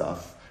with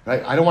stuff,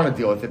 right? I don't want to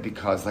deal with it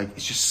because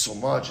it's just so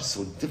much, it's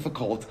so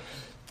difficult.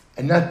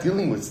 And not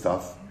dealing with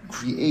stuff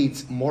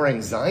creates more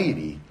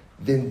anxiety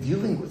than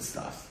dealing with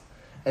stuff.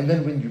 And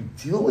then when you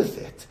deal with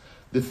it,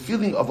 the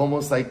feeling of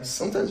almost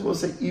sometimes we'll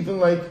say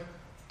even a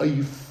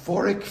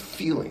euphoric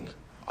feeling.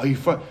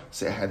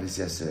 Say I had this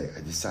yesterday. I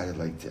decided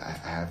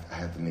I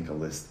have to make a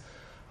list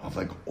of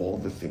all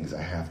the things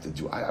I have to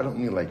do. I don't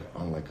mean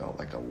on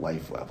a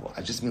life level.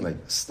 I just mean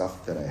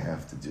stuff that I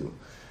have to do.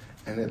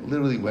 And it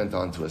literally went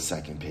on to a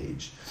second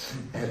page.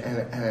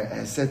 And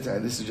I said to her,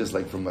 this is just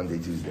from Monday,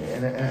 Tuesday.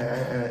 And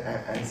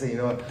I said, you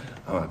know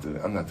what?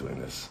 I'm not doing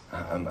this.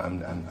 I'm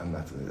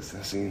not doing this. And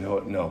I said, you know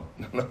what? No.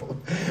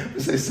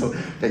 So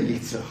that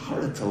it's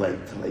hard to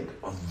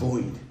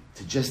avoid,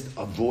 to just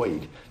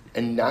avoid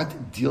and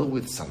not deal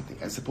with something.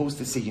 As opposed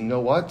to say, you know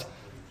what?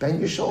 Bend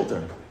your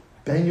shoulder.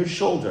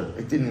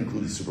 It didn't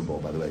include the Super Bowl,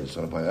 by the way. I just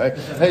want to point out.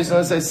 Right? I just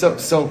want to say,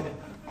 so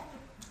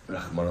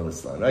Rahman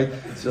al-Islam, right?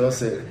 So I'll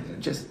say,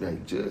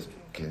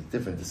 okay,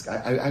 different.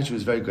 I actually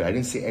was very good. I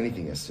didn't say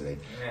anything yesterday.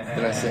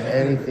 Did I say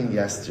anything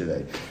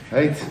yesterday?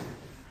 Right?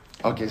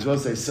 Okay, so I'll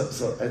say,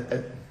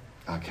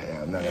 okay,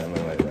 I'm not going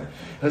to write that.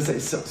 Let's say,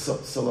 so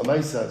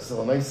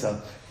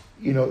Lamaisa,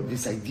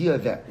 this idea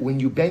that when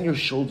you bend your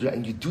shoulder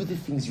and you do the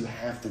things you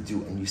have to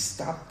do and you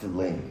stop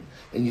delaying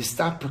and you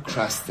stop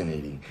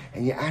procrastinating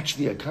and you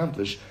actually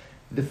accomplish,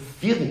 the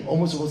feeling,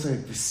 almost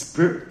like the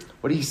spirit,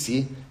 what do you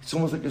see? It's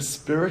almost like a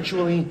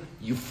spiritually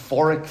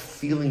euphoric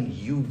feeling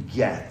you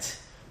get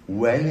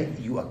when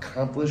you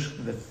accomplish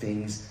the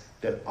things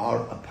that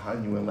are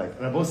upon you in life.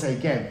 And I will say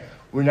again,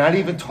 we're not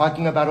even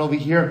talking about over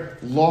here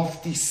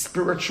lofty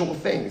spiritual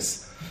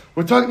things.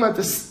 We're talking about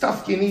the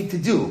stuff you need to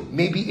do,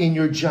 maybe in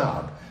your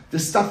job, the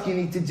stuff you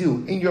need to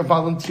do in your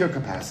volunteer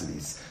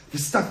capacities, the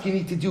stuff you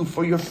need to do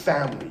for your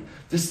family,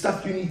 the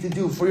stuff you need to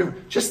do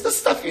just the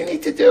stuff you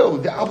need to do,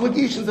 the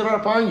obligations that are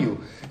upon you.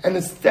 And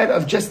instead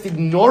of just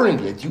ignoring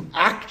it, you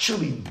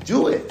actually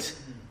do it.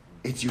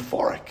 It's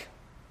euphoric.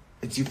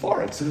 It's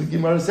euphoric. So the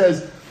Gemara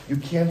says, you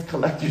can't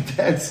collect your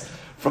debts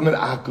from an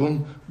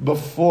akum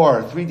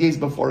 3 days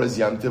before his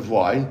Yom Tov.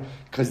 Why?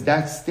 Because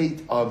that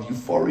state of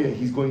euphoria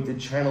he's going to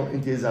channel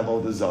into his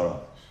Avodah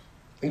Zarah.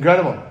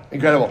 Incredible.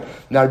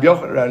 Now Rabbi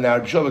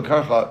Shmuel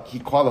Karcha, he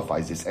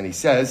qualifies this and he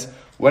says,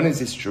 when is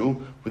this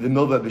true? With the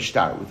milva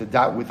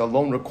b'shtar, with a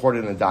loan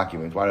recorded in a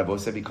document. Why Rabbi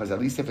said? Because at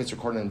least if it's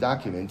recorded in a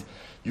document,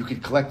 you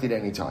could collect it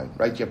any time,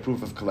 right? You have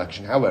proof of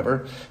collection.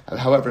 However,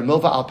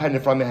 milva al pen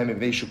from mehem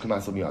veishu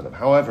kamasel miyadam.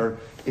 However,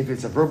 if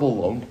it's a verbal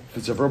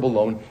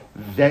loan,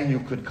 then you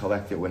could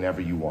collect it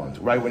whenever you want,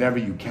 right? Whenever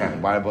you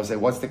can. Why Rabbi say?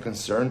 What's the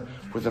concern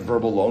with a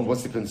verbal loan?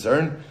 What's the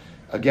concern?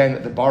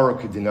 Again, the borrower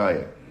could deny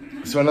it.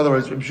 So in other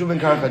words, Rabbi Shmuel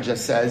Karcha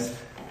just says,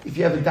 if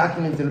you have a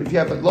document, if you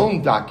have a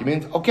loan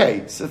document,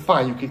 okay, so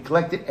fine, you can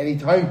collect it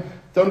anytime.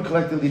 Don't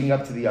collect it leading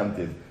up to the Yom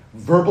Tov.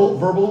 Verbal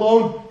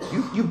loan,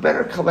 you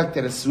better collect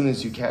it as soon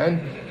as you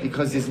can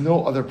because there's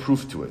no other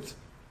proof to it.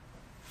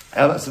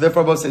 So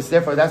therefore,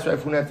 that's why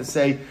I have to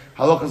say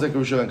halachas like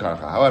Rabbi Shmuel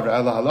Karcha. However,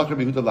 halachas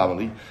Rabbi Yehuda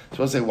lamali. So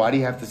we'll say, why do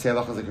you have to say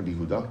halachas like Rabbi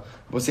Yehuda?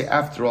 We'll say,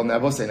 after all, now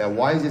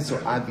why is it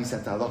so obvious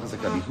that halachas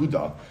like Rabbi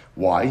Yehuda?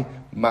 Why?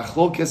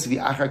 Machlokes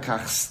v'achar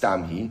kach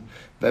stamhi,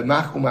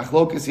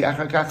 v'machlokes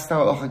v'achar kach stam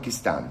halacha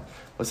kistam.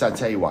 I'll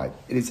tell you why.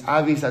 It is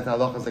obvious that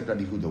halachas like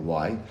Rabbi Yehuda.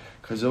 Why?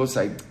 Because we'll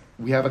say,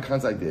 we have a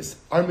concept like this.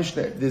 Our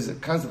Mishnah, there's a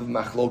concept of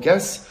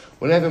machlokes.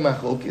 When you have a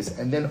machlokes,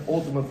 and then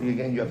ultimately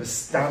again you have a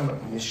stam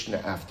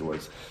Mishnah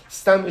afterwards.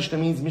 Stam Mishnah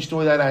means Mishnah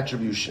without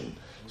attribution.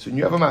 So when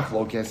you have a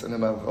machlokes, and the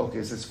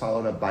machlokes is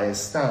followed up by a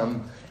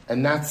stam,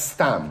 and that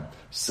stam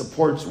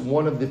supports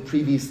one of the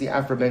previously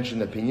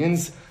aforementioned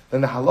opinions, then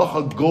the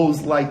halacha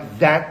goes like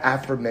that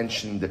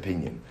aforementioned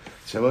opinion.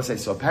 So I will say,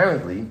 so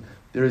apparently,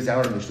 there is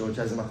our Mishnah, which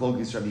has a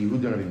machlokes Rabbi Yehuda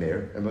and Rabbi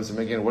Meir. And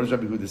again, what does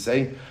Rabbi Yehuda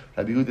say?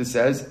 Rabbi Yehuda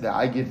says that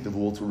I give the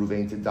wool to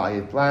Ruvain to dye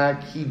it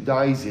black. He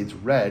dyes it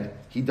red.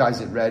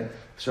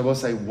 So I will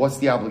say, what's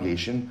the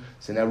obligation?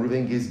 So now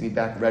Ruvain gives me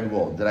back red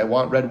wool. Did I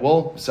want red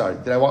wool?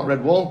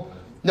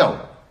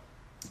 No.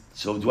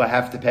 So do I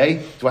have to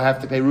pay? Do I have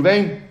to pay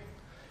Ruvain?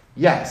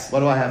 Yes. What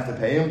do I have to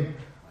pay him?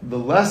 The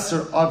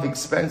lesser of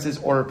expenses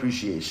or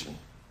appreciation.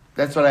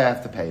 That's what I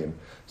have to pay him.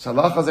 So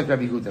halachas like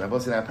Rabbi Yehuda. And I will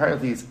say,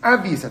 apparently it's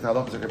obvious that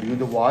halachas like Rabbi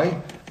Yehuda.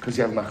 Why? Because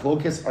you have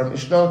machlokes, our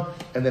Mishnah,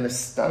 and then a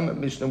stam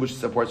Mishnah which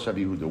supports Rabbi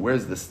Yehuda.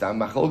 Where's the stam?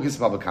 Machlokes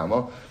Bava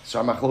Kama. So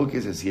our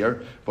machlokes is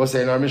here. We'll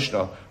say in our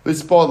Mishnah, I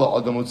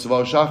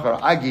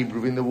gave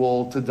Reuven the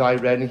wool to dye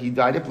red, and he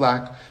dyed it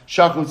black.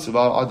 Shachut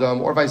tzava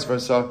Adam, or vice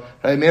versa.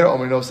 Rabbi Meir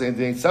Omer no saying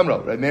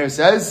samra. Rabbi Meir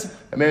says,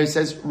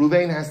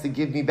 Reuven has to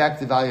give me back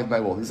the value of my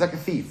wool. He's like a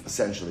thief,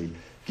 essentially.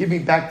 Give me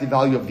back the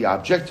value of the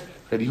object.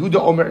 Rabbi Yehuda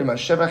Omer ima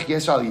shevach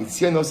yesra al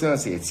yitzia nosen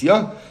as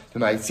yitzia,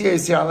 v'ma yitzia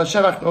yisra al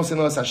shevach nosen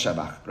as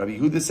shevach. Rabbi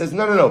Yehuda says,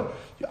 no.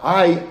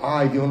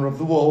 I, the owner of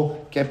the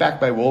wool, get back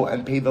my wool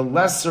and pay the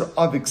lesser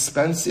of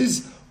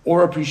expenses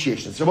or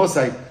appreciation. So we'll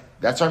say,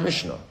 that's our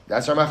Mishnah.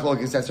 That's our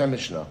machlokes. That's our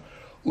Mishnah.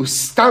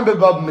 Ustam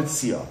bebab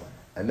mitzia.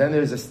 And then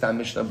there's a stam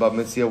Mishnah above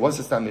mitzia. What's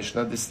the stam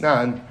Mishnah?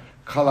 Disnan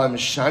kala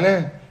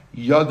mishane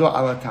yado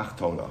ala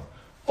tachtona.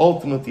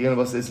 Ultimately, any of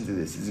us listen to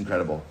this. It's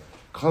incredible.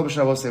 Kala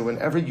mishane will say,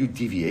 whenever you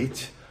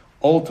deviate,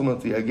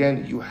 ultimately,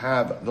 again, you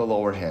have the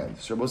lower hand.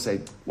 So we'll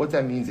say, what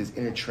that means is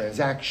in a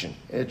transaction,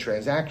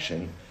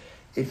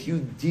 if you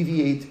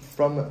deviate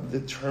from the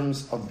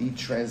terms of the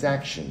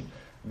transaction,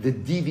 the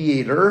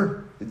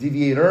deviator,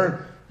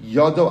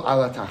 yado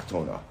ala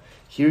tachtona.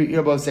 Here,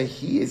 you're about to say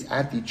he is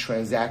at the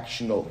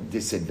transactional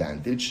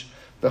disadvantage.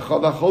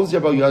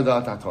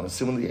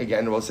 Similarly,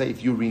 again, we'll say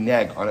if you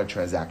renege on a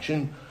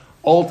transaction,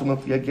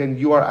 ultimately, again,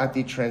 you are at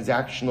the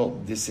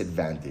transactional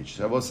disadvantage.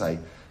 So I will say,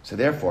 so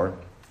therefore,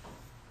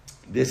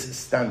 this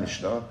Stam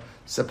Mishnah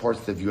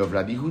supports the view of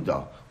Rabbi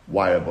Yehuda.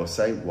 Why, Rabbi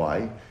say?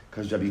 Why?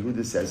 Because Rabbi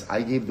Yehuda says,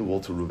 I gave the wool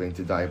to Reuven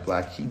to dye it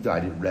black, he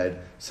dyed it red.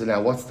 So now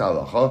what's the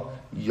halacha?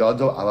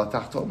 Yado ala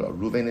tachtona.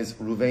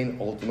 Reuven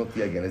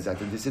ultimately again is at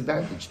a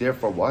disadvantage.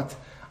 Therefore what?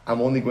 I'm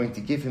only going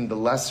to give him the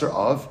lesser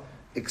of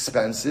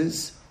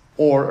expenses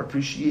or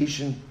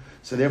appreciation.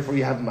 So therefore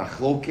you have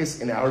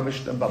machlokes in our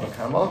Mishnah Bava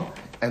Kama,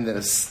 and then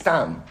a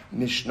Stam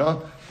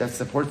Mishnah that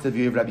supports the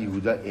view of Rabbi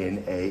Yehuda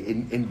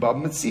in Bab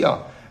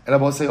Metzia. And I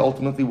will say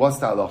ultimately, what's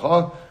the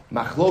halacha?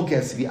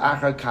 Machlokes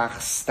v'achar kach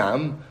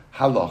stam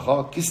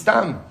halacha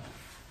kistam.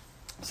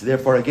 So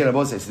therefore, again, I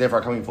will say, so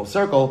therefore, coming full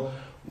circle,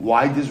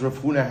 why does Rav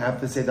Huna have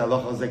to say the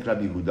halacha is like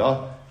Rabbi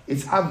Yehuda?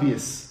 It's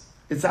obvious.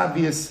 It's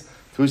obvious.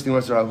 First thing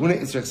was Rav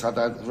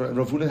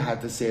Huna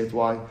had to say it.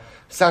 Why?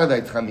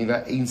 Saradai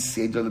Tchamina ein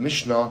seder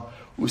leMishnah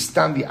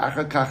ustam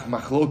bi'achakach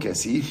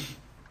machlokesi.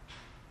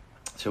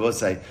 So I will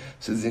say,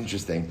 so this is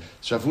interesting.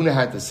 So Rav Huna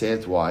had to say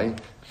it. Why?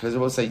 Because I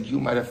will say, you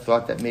might have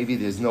thought that maybe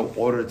there's no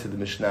order to the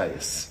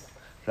Mishnayos,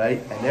 right?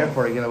 And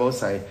therefore, again, I will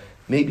say,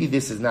 maybe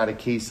this is not a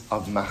case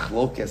of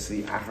machlokes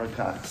the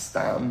achakach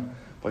stam,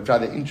 but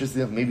rather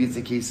interesting. Maybe it's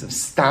a case of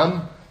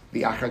stam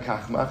the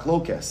achakach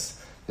machlokes.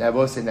 Now I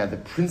will say, now the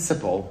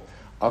principle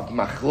of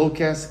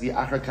machlokes the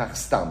achakach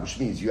stam, which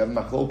means you have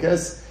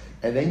machlokes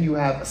and then you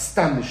have a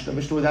stam mishnah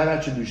without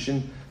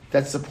attribution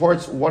that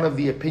supports one of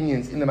the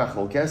opinions in the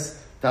machlokes.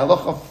 The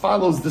halacha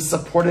follows the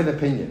supported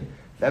opinion.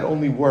 That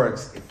only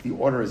works if the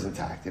order is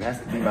intact. It has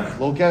to be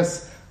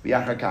machlokes the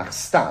achakach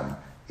stam.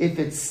 If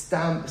it's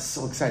stam, it's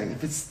so exciting.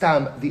 If it's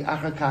stam, the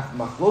achakach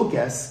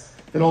machlokes,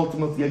 then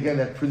ultimately, again,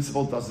 that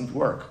principle doesn't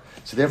work.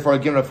 So therefore,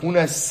 again, Rav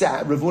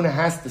Huna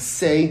has to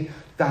say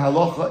the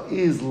halacha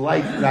is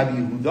like Rabbi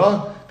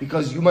Yehuda,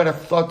 because you might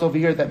have thought over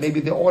here that maybe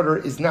the order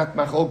is not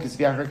machlokes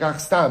v'achakach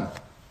stam.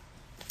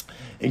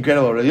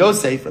 Incredible. Rabbi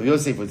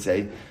Yosef would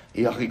say,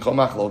 Yachikol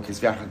machlokes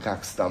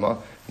v'achakach stama,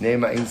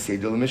 ne'ema ein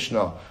seder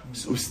l'mishnah,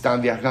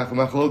 ustam v'achakach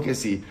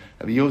machlokesi.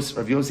 Rabbi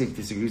Yosef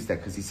disagrees with that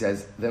because he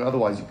says, then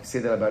otherwise you can say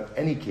that about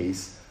any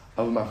case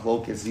of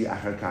machlokes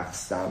v'achakach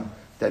stam,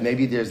 that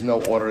maybe there's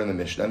no order in the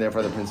Mishnah, and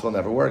therefore the principle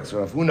never works.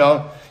 Rav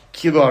Huna,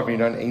 kilo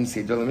avinan ein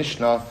seder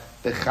l'mishnah,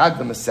 bechad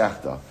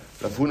l'masechta.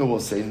 Rav Huna will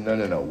say,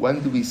 no.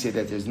 When do we say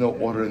that there's no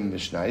order in the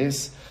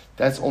Mishnayos?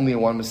 That's only in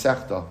one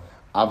masechta.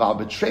 Aval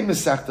betrei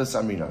masechta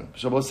saminan.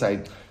 So we'll say,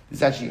 this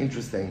is actually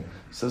interesting.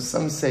 So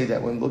some say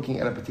that when looking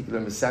at a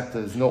particular masechta,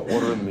 there's no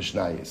order in the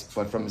Mishnayos.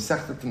 But from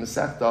masechta to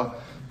masechta,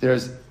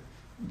 there's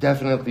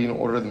definitely an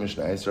order in the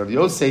Mishnayos. Rav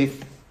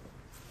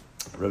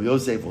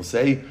Yosef will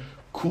say,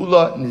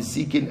 Kula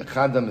Nezikin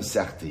Chada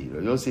Masechti.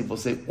 Rav Yosef will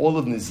say all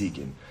of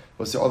Nezikin.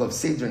 Will say all of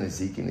Seder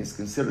Nezikin is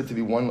considered to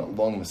be one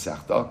long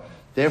Masechta.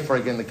 Therefore,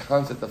 again, the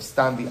concept of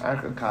Stam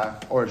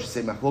v'Achakach, or I should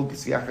say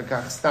Machlokes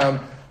v'Achakach Stam,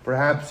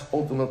 perhaps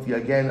ultimately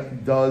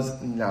again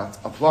does not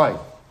apply.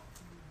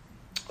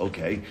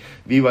 Okay.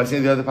 Viva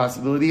saying the other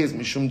possibility is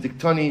Mishum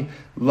Diktani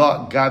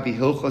La Gabi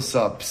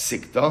Hilchosa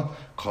Psikta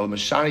Kol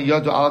Mashani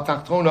Yadu Ala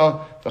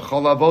Tachtona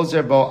V'Chol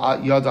Avozer Bo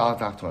Yadu Ala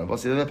Tachtona. But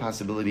the other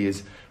possibility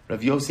is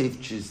Rav Yosef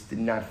just did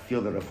not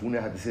feel that Rav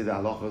Huna had to say that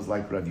halacha is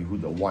like Rav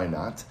Yehuda. Why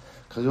not?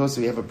 Because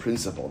also we have a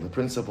principle. The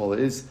principle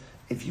is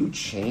if you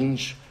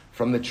change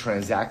from the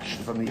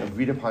transaction, from the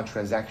agreed upon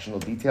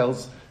transactional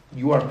details,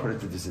 you are put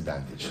at a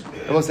disadvantage.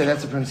 I will say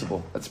that's a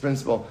principle. That's a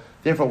principle.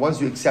 Therefore, once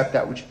you accept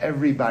that, which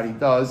everybody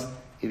does,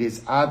 it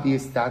is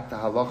obvious that the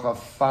halacha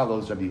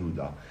follows Rabbi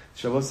Yehuda.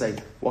 So I will say,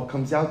 what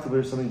comes out to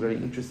be something very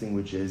interesting,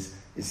 which is,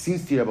 it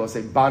seems to you, I will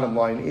say, bottom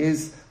line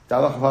is, the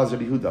halacha follows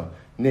Rabbi Yehuda.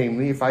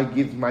 Namely, if I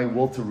give my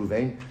wool to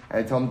Ruvain, and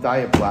I tell him dye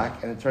it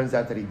black, and it turns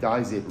out that he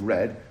dyes it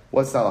red,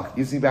 what's the halacha? He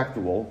gives me back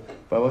the wool,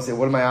 but I will say,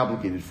 what am I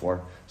obligated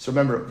for? So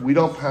remember, we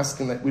don't pass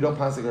like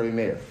Rabbi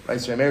Meir, right?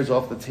 So Rabbi Meir is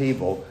off the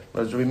table,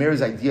 whereas Rabbi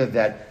Meir's idea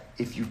that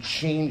if you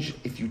change,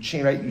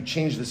 right, you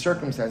change the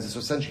circumstances, so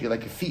essentially you're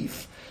like a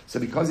thief. So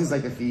because he's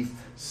like a thief,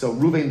 so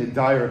Reuven the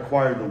dyer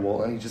acquired the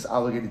wool, and he's just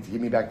obligated to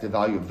give me back the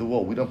value of the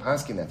wool. We don't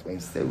paskin that way.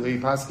 Instead, the way we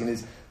paskin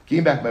is, give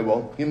me back my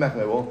wool, and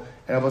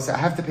I will say, I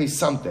have to pay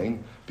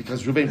something,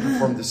 because Reuven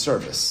performed the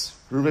service.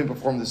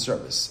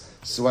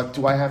 So what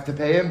do I have to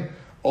pay him?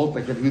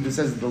 Like Rabbi Yehuda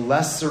says, the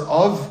lesser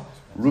of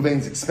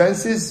Reuven's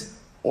expenses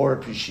or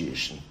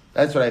appreciation.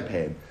 That's what I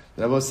pay him.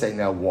 And I will say,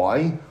 now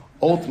why?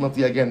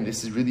 Ultimately, again,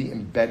 this is really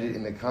embedded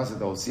in the concept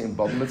that we'll see in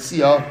Bava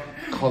Metzia,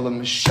 Kol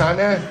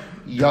Mishana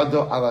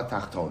Yado Ala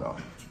Tachtona.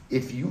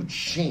 If you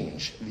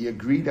change the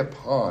agreed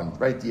upon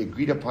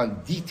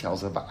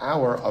details of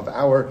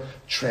our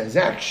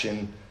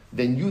transaction,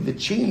 then you, the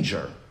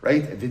changer,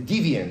 right, the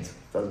deviant,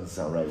 doesn't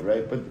sound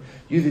right? But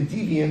you, the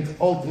deviant,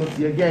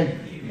 ultimately,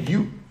 again,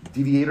 you,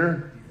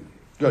 deviator,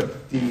 good,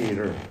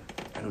 deviator.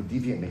 I know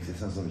deviant makes it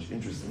sound so much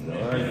interesting, though,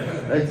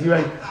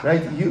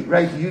 right?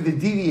 You, the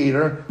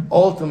deviator,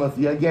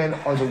 ultimately, again,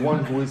 are the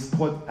one who is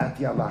put at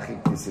the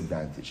halachic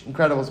disadvantage.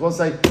 Incredible. So we'll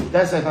say,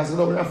 that's why I said,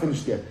 no, we're not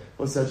finished yet.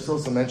 We'll say, just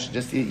also mention,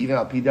 just even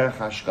al pidar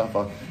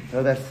chashkafa,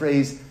 that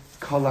phrase,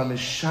 kol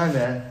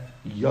hamishana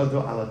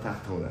yado ala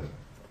tachtona.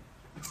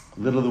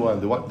 Little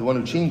the one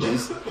who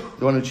changes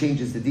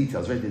the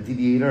details, right? The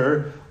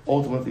deviator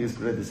ultimately is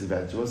put at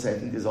disadvantage. We'll say, I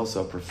think there's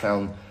also a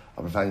profound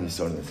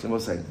yisod in this. And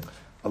we'll say,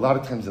 a lot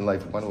of times in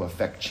life, we want to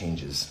affect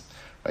changes,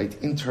 right?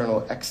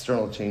 Internal,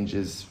 external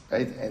changes,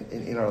 right? And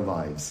in our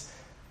lives.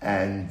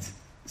 And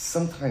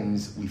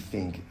sometimes we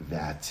think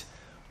that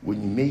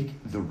when you make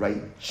the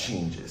right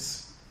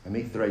changes,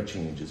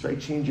 right?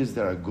 Changes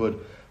that are good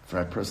for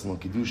my personal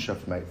kedusha,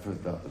 for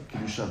the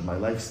kedusha of my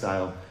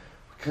lifestyle,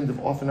 we kind of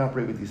often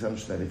operate with the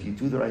assumption that if you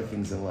do the right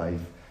things in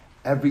life,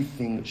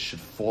 everything should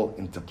fall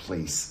into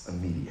place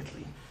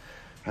immediately.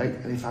 right?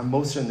 And if I'm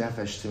Moser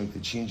Nefesh to make the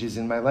changes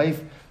in my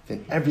life,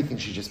 then everything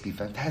should just be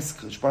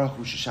fantastic. Baruch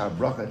Hu sheshar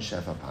bracha and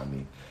shefa upon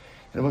me.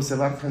 And I will say a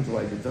lot of times in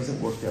life it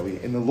doesn't work that way.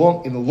 In the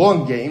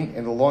long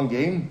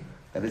game,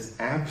 that is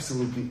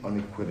absolutely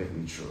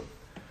unequivocally true.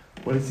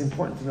 What is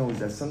important to know is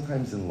that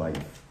sometimes in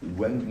life,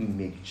 when we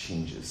make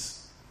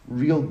changes,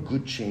 real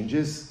good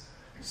changes,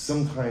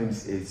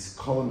 sometimes it's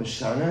kol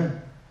mishana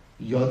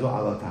yodo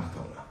ala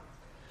tachtona.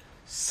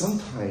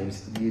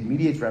 Sometimes the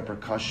immediate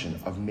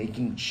repercussion of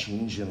making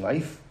change in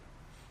life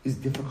is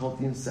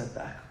difficulty and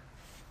setback.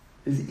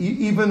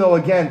 Even though,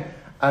 again,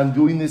 I'm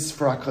doing this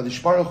for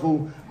HaKadosh Baruch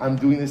Hu, I'm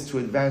doing this to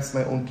advance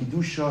my own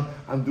Kedusha,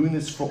 I'm doing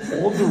this for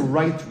all the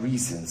right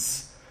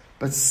reasons.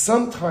 But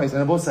sometimes,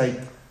 and I will say,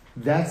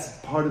 that's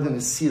part of the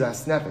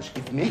Mesiras Nefesh.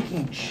 If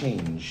making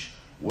change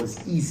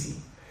was easy,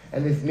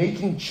 and if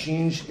making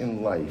change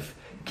in life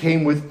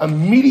came with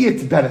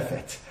immediate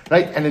benefit,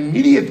 right, and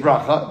immediate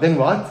bracha, then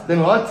what?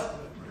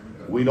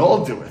 We'd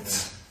all do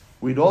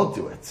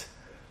it.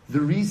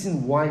 The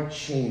reason why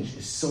change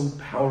is so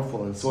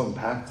powerful and so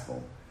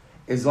impactful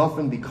is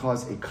often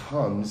because it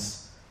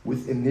comes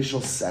with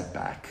initial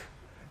setback,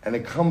 and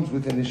it comes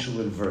with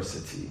initial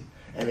adversity,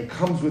 and it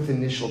comes with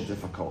initial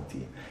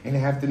difficulty. And I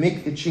have to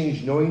make the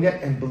change knowing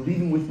that and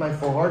believing with my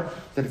full heart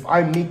that if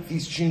I make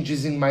these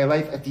changes in my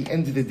life, at the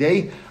end of the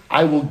day,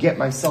 I will get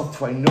myself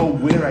to I know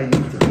where I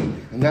need to be.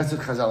 And that's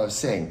what Chazal is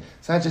saying.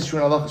 It's not just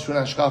Shuna Allah,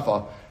 Shuna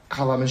Ashkafa.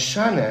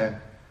 Kalamashane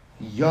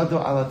Yado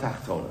ala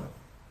Tachtona.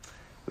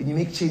 When you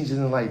make changes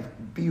in life,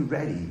 be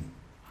ready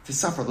to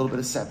suffer a little bit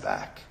of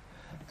setback.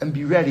 And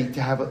be ready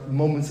to have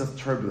moments of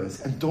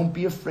turbulence. And don't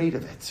be afraid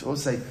of it. So I'll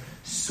say,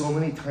 so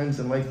many times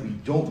in life we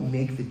don't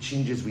make the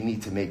changes we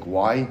need to make.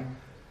 Why?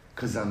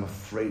 Because I'm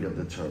afraid of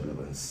the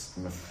turbulence.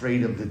 I'm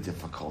afraid of the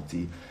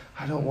difficulty.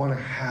 I don't want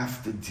to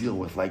have to deal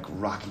with like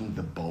rocking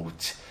the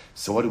boat.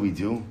 So what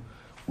do?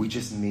 We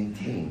just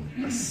maintain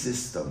a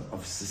system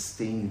of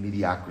sustained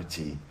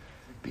mediocrity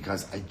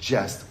because I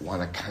just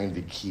want to kind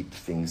of keep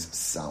things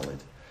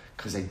solid.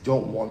 Because I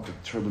don't want the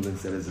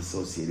turbulence that is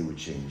associated with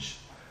change.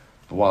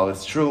 But while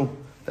it's true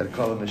that if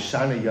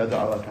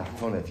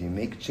you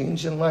make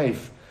change in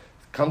life,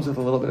 it comes with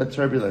a little bit of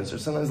turbulence, or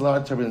sometimes a lot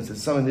of turbulence and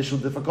some initial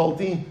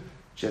difficulty,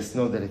 just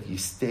know that if you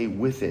stay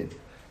with it,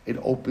 it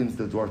opens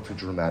the door to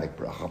dramatic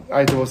bracha. All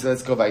right, so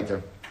let's go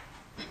weiter.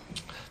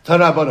 These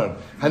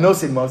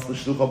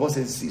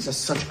are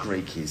such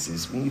great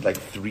cases. We need like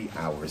 3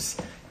 hours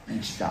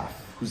each daf.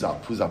 Who's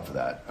up for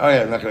that? Oh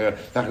yeah, I'm not gonna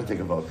take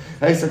a vote.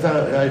 Hey, so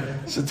Tana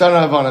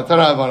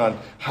Avanan.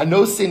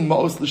 Hanosin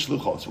Ma'os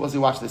L'Shluchos. Once you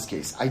watch this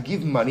case, I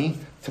give money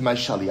to my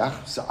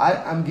shaliach. So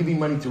I'm giving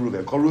money to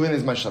Reuven. Call Reuven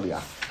is my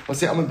shaliach. We'll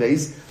say Amud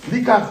Beis.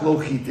 Likach lo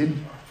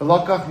chitin,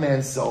 v'lakach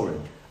man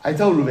sorin. I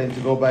tell Reuven to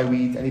go buy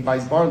wheat, and he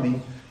buys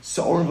barley.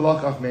 Sorin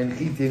v'lakach man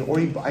chitin, or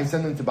I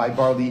send him to buy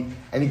barley,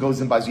 and he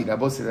goes and buys wheat. Now,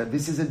 both say that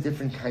this is a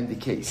different kind of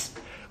case.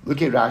 Look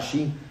at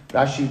Rashi.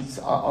 Rashi's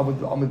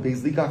Amud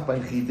Beis Likach by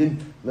Chidin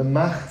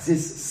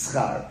Lemachzis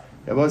Schar.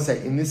 I will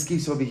say in this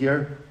case over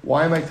here,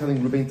 why am I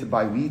telling Reuben to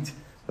buy wheat?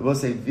 I will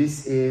say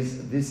this is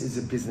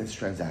a business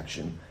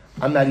transaction.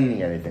 I'm not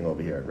eating anything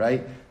over here,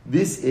 right?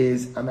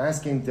 I'm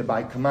asking to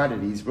buy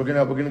commodities. We're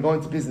gonna go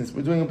into business.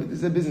 This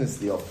is a business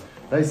deal,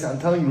 right? So I'm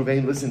telling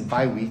Reuben, listen,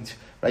 buy wheat,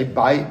 right?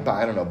 Buy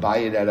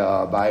it at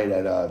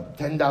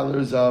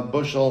 $10 a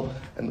bushel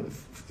and.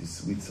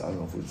 Sweets, I don't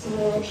know if it's a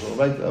bushel,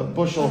 right? A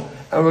bushel,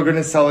 and we're going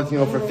to sell it,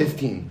 for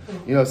 15,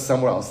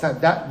 somewhere else.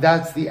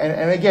 That's the,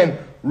 and again,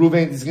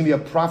 Reuven, this is going to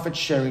be a profit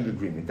sharing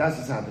agreement. That's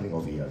what's happening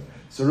over here.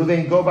 So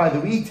Reuven, go buy the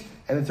wheat,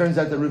 and it turns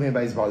out that Reuven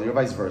buys barley, or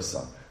vice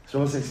versa. So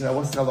we'll say, now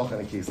what's the halacha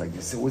in a case like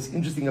this? So what's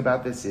interesting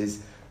about this is,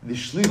 the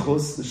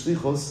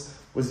shlichus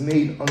was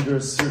made under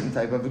a certain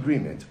type of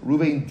agreement.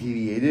 Reuven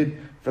deviated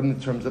from the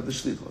terms of the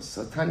shlichus.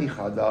 So Tani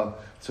Chada,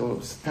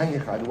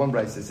 one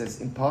bride says,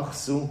 in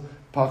pachsulo,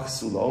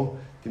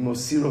 the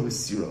mosiro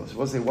is zero. So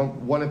we'll say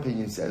one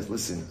opinion says,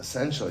 listen,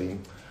 essentially,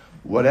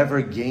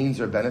 whatever gains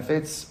or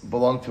benefits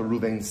belong to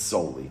Reuven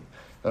solely.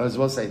 Now, as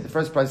we'll say, the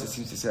first price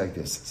seems to say like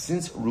this: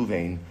 since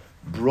Reuven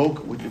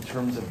broke with the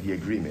terms of the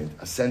agreement,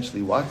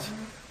 essentially what?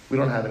 We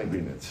don't have an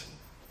agreement.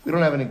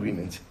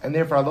 And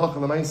therefore, halacha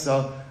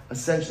l'maisa,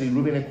 essentially,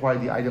 Reuven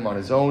acquired the item on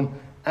his own,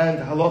 and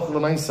halacha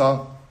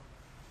l'maisa,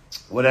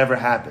 whatever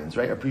happens,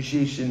 right?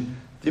 Appreciation,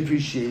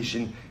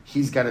 depreciation,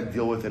 he's got to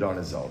deal with it on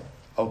his own.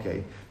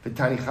 Okay. But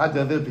Tanichad,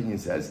 the other opinion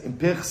says, in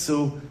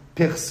pichsulo,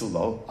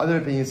 other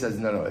opinion says,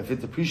 no, if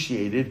it's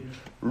depreciated,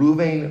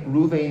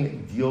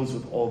 Reuven deals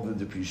with all the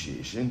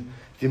depreciation.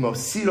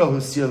 Interesting,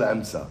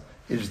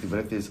 but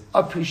if there's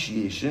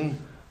appreciation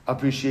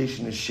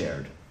is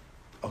shared.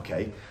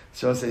 Okay,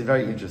 so I'll say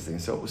very interesting.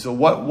 So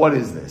what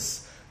is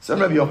this? So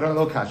Rabbi Yochanan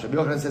lo kasha. Rabbi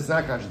Yochanan says it's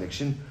not a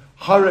contradiction.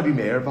 Ha Rabbi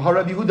Meir, ha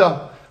Rabbi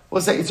Yehuda.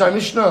 We'll say it's our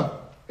Mishnah.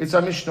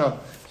 So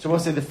we'll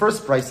say the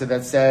first price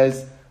that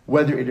says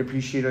whether it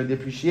appreciated or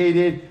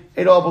depreciated,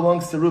 it all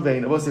belongs to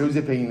Reuven. We'll say whose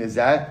opinion is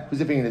that?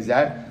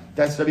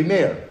 That's Rabbi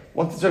Meir.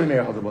 What does Rabbi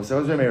Meir hold? What does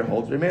Rabbi Meir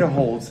hold? Rabbi Meir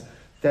holds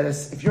that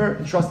if you're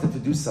entrusted to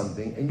do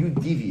something and you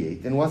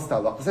deviate, then what's the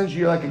halakha? Essentially,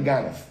 you're like a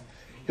ganef.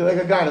 you're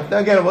like a ganef. Now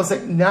again, I will say,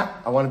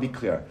 I want to be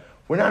clear.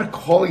 We're not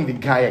calling the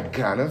guy a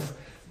ganef,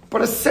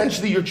 but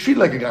essentially you're treated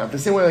like a ganef. The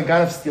same way a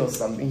ganef steals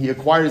something, he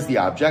acquires the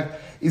object,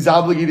 is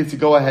obligated to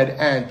go ahead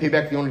and pay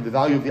back the owner the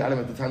value of the item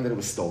at the time that it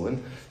was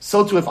stolen.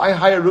 So too, if I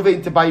hire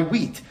Ruvain to buy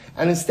wheat,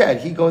 and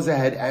instead he goes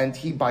ahead and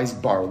he buys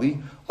barley,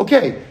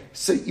 okay,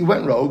 so you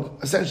went rogue,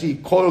 essentially,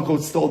 quote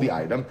unquote, stole the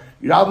item.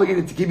 You're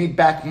obligated to give me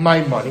back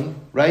my money,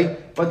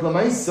 right? But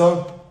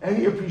Lamaisa,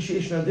 any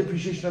appreciation or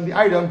depreciation of the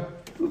item,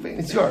 Ruvain,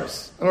 it's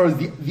yours. In other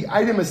words, the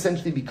item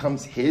essentially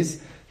becomes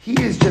his. He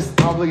is just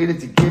obligated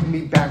to give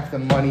me back the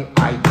money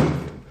I gave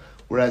him.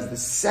 Whereas the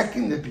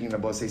second opinion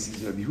of Bose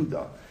sees Rabbi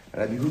Yehuda,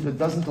 and Rabbi Yehuda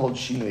doesn't hold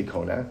Shinui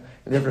Kona,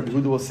 and therefore Rabbi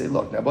Yehuda will say,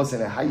 look, now Bose,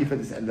 how you fit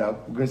this? And now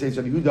we're going to say it's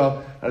Rabbi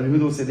Yehuda, and Rabbi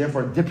Yehuda will say,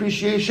 therefore,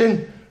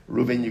 depreciation,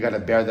 Reuven, you got to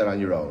bear that on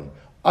your own.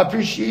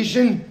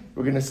 Appreciation,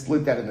 we're going to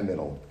split that in the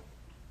middle.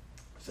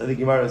 So the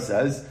Gemara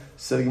says,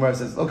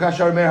 Lo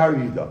kasha Rameir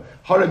Rabbi Yehuda,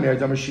 Harameir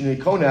Damar Shinui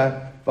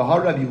Kona,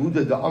 V'har Rabbi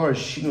Yehuda da Amar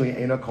Shinui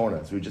Eina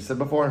Kona. So we just said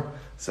before.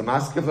 So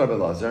Maskef Rabbi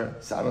Lazar,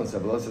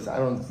 Rabbi Lazar says, I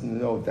don't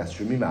know if that's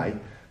true. Mimai.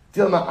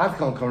 Dilma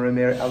Atkan Kon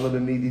Rameir Ela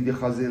B'midi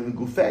D'Chazil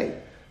L'Gufei.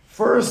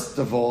 First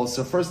of all,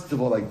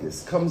 like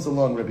this, comes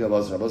along Rabbi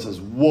Elazar. Rabbi says,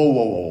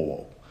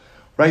 whoa.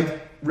 Right?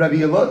 Rabbi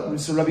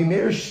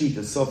Meir's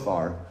Shita so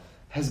far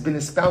has been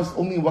espoused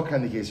only in what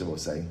kind of case I will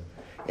say?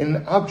 In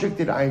an object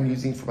that I am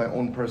using for my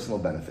own personal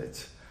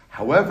benefit.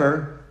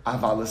 However,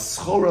 Aval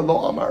Eschora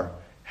Lo Amar.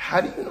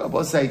 How do you know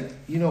about say,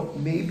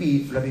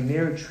 maybe Rabbi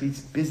Meir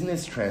treats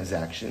business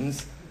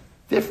transactions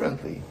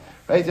differently.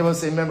 Right? I will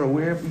say, remember,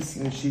 where have we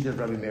seen the Shita of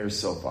Rabbi Meir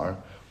so far?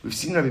 We've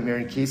seen Rabbi Meir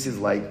in cases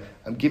like,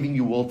 I'm giving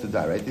you wool to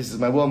dye, right? This is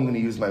my wool, I'm going to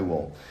use my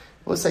wool.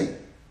 We'll say,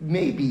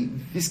 maybe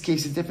this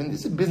case is different.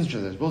 This is a business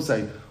transaction. We'll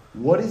say,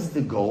 what is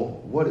the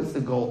goal? What is the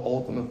goal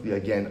ultimately,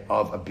 again,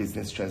 of a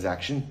business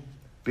transaction?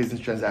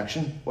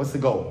 What's the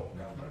goal?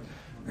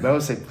 But I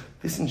would say,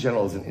 this in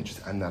general is an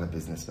interesting, I'm not a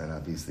businessman,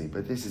 obviously,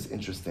 but this is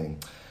interesting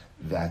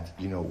that,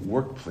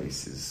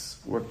 workplaces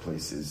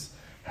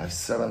have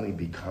suddenly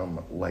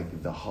become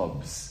like the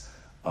hubs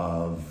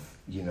of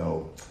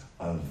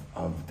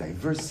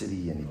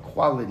diversity and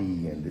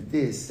equality and the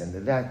this and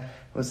the that. I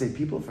would say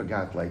people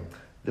forgot,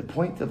 the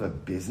point of a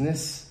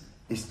business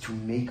is to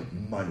make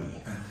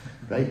money,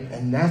 right?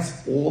 And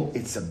that's all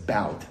it's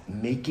about,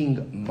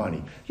 making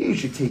money. Yeah, you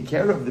should take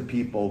care of the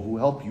people who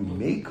help you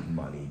make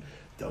money.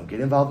 Don't get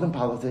involved in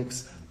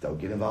politics. Don't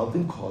get involved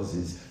in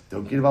causes.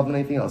 Don't get involved in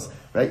anything else,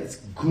 right? It's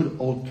good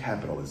old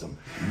capitalism.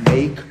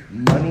 Make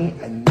money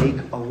and make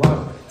a lot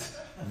of it.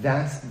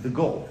 That's the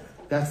goal.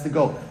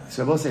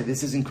 So I will say,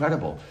 this is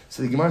incredible.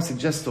 So the Gemara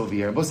suggests over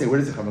here, I will say, where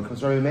does it come from? It comes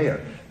from Rabbi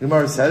Meir. The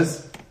Gemara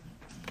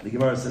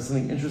says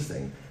something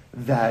interesting,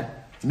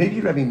 that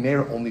maybe Rabbi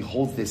Meir only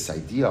holds this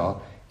idea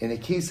in a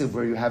case of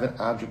where you have an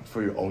object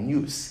for your own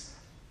use.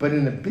 But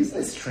in a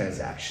business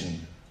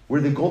transaction,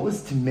 where the goal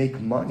is to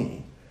make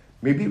money,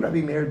 maybe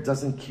Rabbi Meir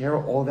doesn't care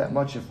all that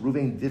much if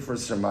Reuven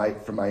differs from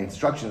my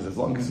instructions, as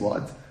long as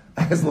what?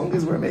 As long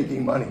as we're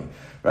making money,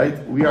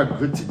 right? We are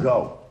good to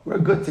go. We're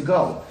good to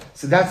go.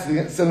 So in other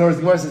words,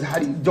 the Gemara says,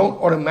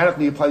 don't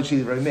automatically apply the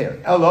shade of Rabbi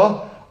Meir.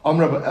 Ella,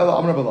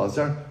 Rabbi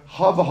Lazar,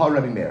 Ha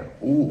Rabbi Meir.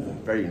 Ooh,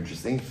 very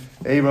interesting.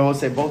 They will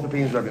say both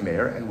opinions of Rabbi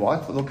Meir, and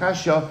what?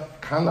 Lokasha,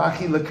 kan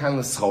lachi lekan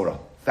l'schora.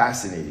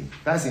 Fascinating.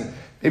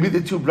 Maybe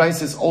the two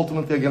brises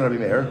ultimately again Rabbi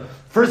Meir.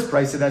 First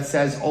brisa that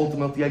says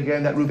ultimately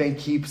again that Reuven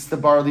keeps the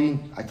barley.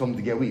 I told him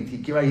to get wheat.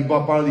 He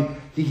bought barley.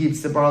 He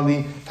keeps the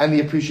barley, and the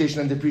appreciation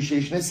and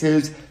depreciation is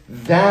his.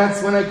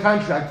 That's when I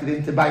contracted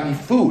him to buy me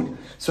food.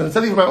 So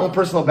instead of my own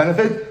personal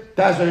benefit,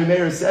 that's what Rabbi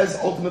Meir says.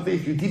 Ultimately,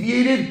 if you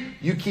deviated,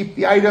 you keep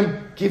the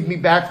item. Give me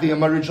back the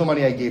original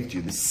money I gave to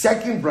you. The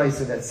second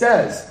brisa that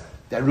says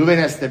that Reuven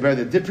has to bear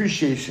the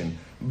depreciation,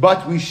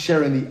 but we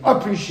share in the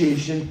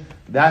appreciation.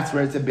 That's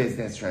where it's a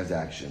business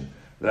transaction.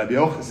 Rabbi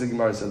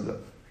Yochanan,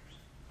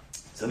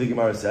 so the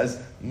Gemara says,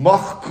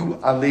 Machku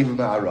alev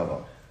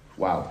ma'arava.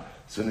 Wow.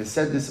 So when they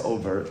said this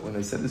over in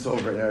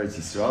Eretz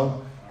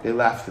Yisrael, they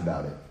laughed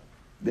about it.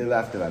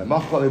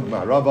 Machku alev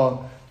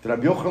ma'arava. The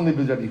Rabbi Yochanan lived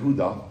with Rabbi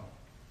Yehuda,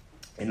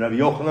 in Rabbi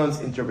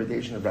Yochanan's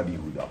interpretation of Rabbi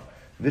Yehuda.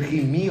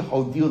 V'chi mi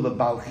hodil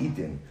lebal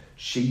chitin,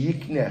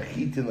 sheyikne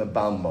chitin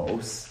lebal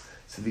mos.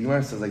 So the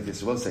Gemara says like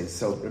this. We'll say,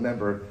 so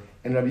remember,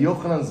 in Rabbi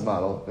Yochanan's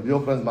model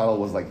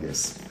was like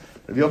this.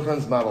 Rabbi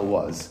Yochanan's model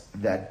was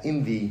that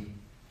Rabbi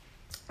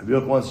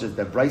Yochanan just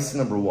that brisa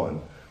number 1,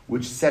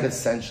 which said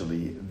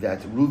essentially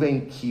that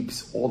Reuven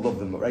keeps all of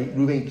them, right?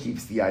 Reuven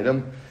keeps the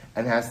item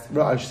and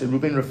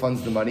Reuven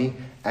refunds the money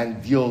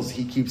and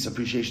he keeps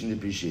appreciation and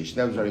depreciation.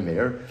 That was Rabbi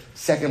Meir.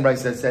 Second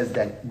brisa that says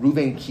that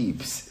Reuven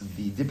keeps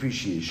the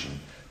depreciation,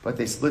 but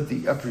they split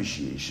the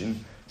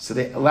appreciation. So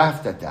they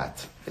laughed at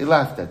that.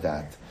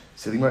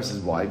 So the Gemara says,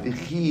 why?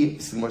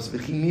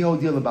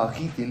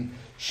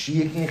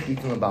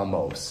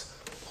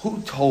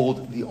 Who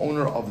told the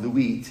owner of the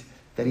wheat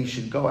that he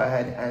should go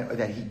ahead and, or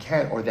that he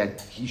can, or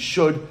that he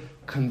should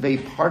convey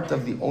part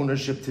of the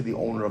ownership to the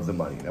owner of the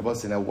money? Now,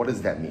 what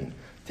does that mean?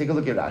 Take a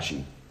look at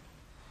Rashi.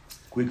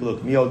 Quick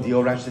look.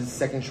 Rashi, this is the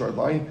second short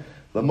line.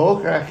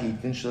 Lamocher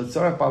achitin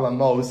shelatzorach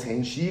balamos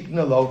hein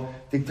shiyikna lo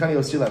diktani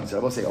osilem. So I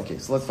will say, okay,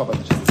 so let's talk about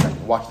this just a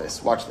second. Watch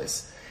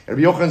this.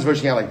 Rabbi Yochanan's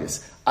version out like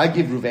this. I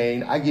give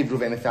Ruvain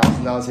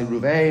 $1,000. Say,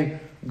 Ruvain,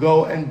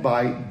 go and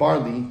buy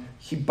barley.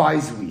 He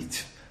buys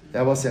wheat. Now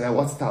I will say, now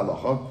what's the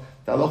halacha?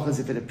 The halacha is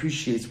if it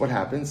appreciates, what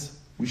happens?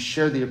 We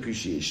share the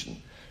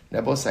appreciation.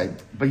 Now both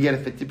sides, but yet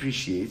if it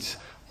depreciates,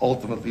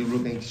 ultimately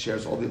Ruvain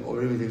shares all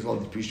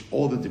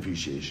the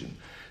depreciation.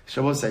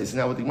 Shabbos says,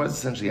 now what the Gemara is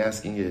essentially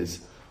asking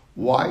is,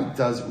 why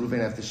does Ruvain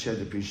have to share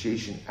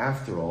depreciation?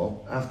 After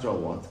all,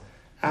 what?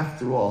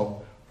 After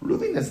all,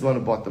 Ruvain is the one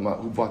who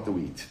bought the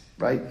wheat,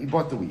 right? He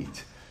bought the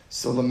wheat.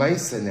 So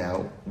Lamaisa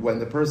now, when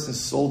the person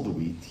sold the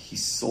wheat, he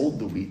sold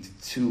the wheat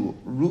to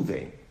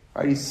Ruvain,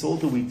 right? He sold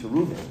the wheat to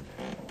Ruvain.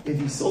 If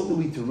he sold the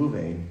wheat to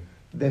Ruvain,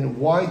 then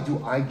why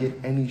do I get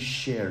any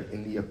share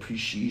in the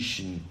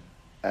appreciation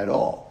at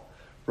all?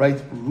 Right?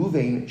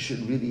 Ruvain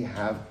should really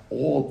have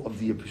all of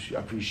the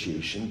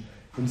appreciation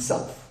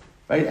himself.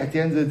 Right? At the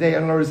end of the day,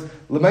 in other words,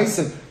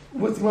 Lamaisa,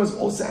 what I was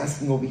also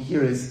asking over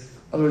here is,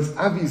 in other words,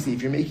 obviously,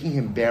 if you're making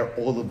him bear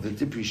all of the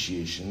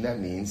depreciation, that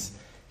means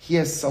he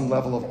has some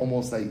level of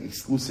almost like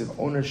exclusive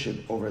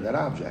ownership over that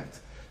object.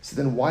 So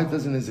then why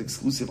doesn't his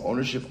exclusive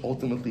ownership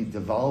ultimately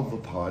devolve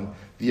upon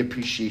the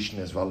appreciation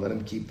as well? Let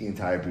him keep the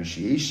entire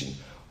appreciation.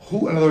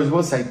 Who, in other words,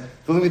 we'll say,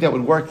 the only way that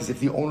would work is if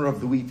the owner of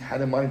the wheat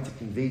had in mind to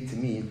convey to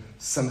me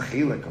some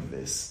chelik of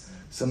this.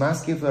 So I'm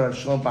asking for Rav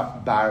Shalom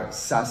bar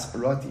sas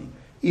parati.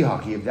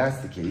 Ihaki, if that's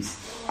the case,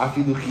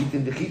 afilu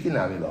chitin dechitin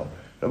amilo.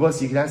 Rabbi,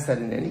 you can ask that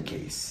in any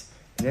case.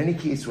 In any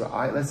case where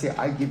let's say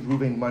I give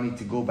Ruvain money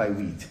to go buy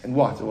wheat. And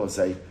what? I will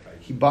say,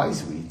 he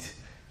buys wheat.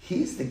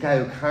 He's the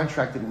guy who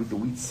contracted with the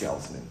wheat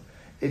salesman.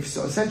 If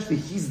so, essentially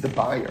he's the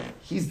buyer.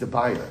 If he's the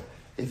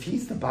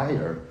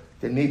buyer,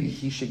 then maybe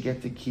he should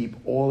get to keep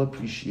all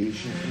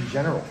appreciation in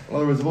general. In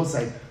other words, we'll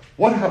say,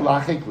 what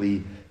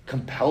halachically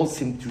compels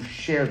him to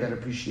share that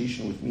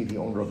appreciation with me, the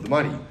owner of the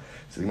money?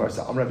 So the Gemara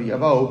says, Rabbi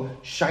Yavo,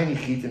 shiny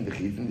chitin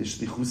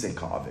d'shlichusei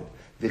ka'avid.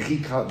 V'chi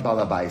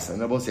balabayis. And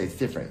Rabbi will say it's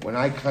different. When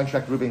I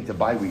contract Ruvain to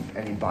buy wheat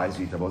and he buys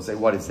wheat, Rabbi will say,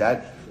 what is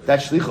that?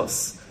 That's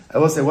shlichus. I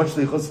will say, what's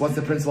shlichus? What's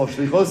the principle of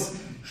shlichus?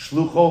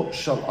 Shlucho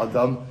shal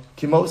adam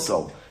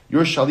kimoso.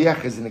 Your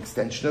shaliach is an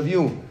extension of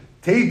you.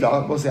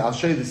 Teida, we'll say, I'll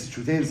show you this is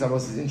true. Teida is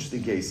an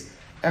interesting case.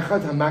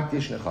 Echad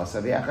hamakdish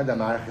nechasa ve'echad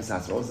hamarachis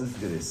hasra. Listen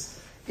to this.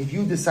 If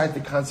you decide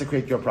to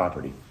consecrate your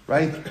property,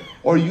 right?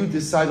 Or you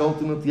decide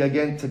ultimately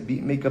again to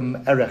make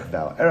an erech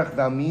vow. Erech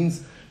vow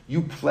means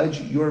you pledge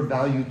your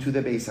value to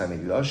the Beis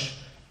HaMikdash.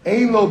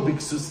 Ein lo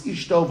biksus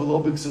ishto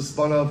v'lo biksus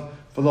banav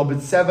v'lo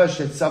b'tzeva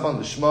shetzavan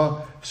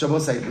l'shma.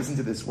 Shabbos say, listen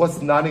to this.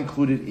 What's not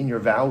included in your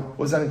vow?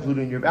 What's not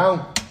included in your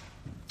vow?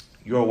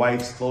 Your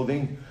wife's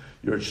clothing,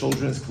 your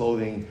children's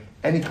clothing,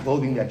 any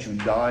clothing that you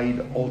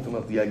dyed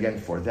ultimately again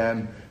for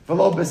them.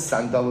 V'lo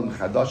b'sandalim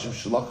chadashim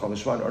shalach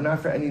l'shma, or not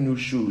for any new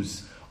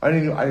shoes or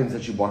any new items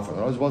that you bought from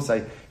them. I was well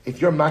say,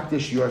 if you're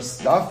makdish your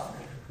stuff,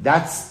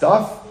 that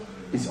stuff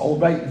is all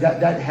right.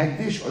 That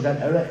hektish or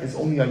that era is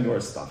only on your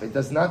stuff. It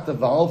does not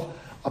devolve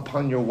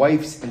upon your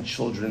wife's and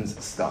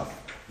children's stuff.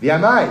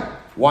 V'amai,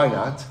 why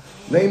not?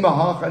 So I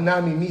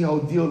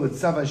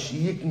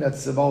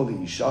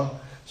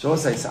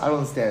don't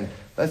understand.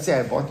 Let's say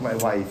I bought my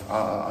wife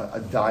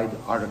a dyed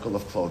article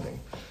of clothing.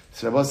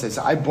 So I will say,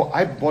 I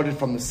bought it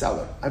from the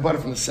seller.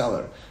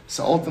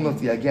 So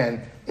ultimately,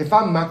 again, if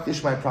I'm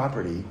makdish my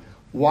property,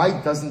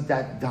 why doesn't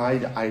that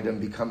dyed item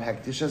become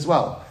hektish as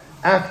well?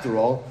 After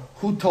all,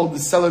 who told the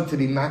seller to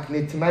be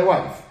maknit to my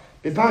wife?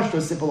 It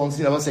belongs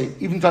to me. I will say,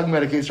 even talking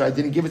about a case where I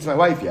didn't give it to my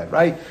wife yet,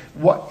 right?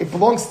 It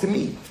belongs to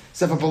me.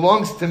 So if it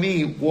belongs to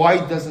me, why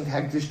doesn't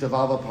hektish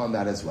devolve upon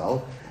that as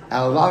well?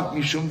 Allah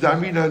mishum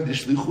damina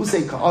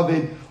dishlichusei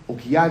ka'avid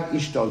ukiyad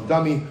ishto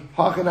dami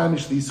hachanam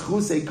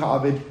ishlichusei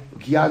ka'avid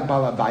ukiyad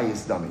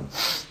balabayis dami.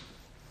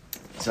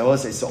 So I will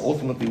say, so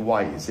ultimately,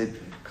 why is it?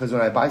 Because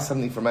when I buy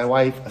something for my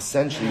wife,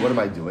 essentially, what am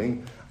I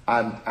doing?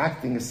 I'm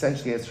acting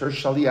essentially as her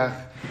shaliach,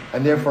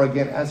 and therefore,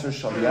 again, as her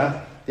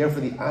shaliach,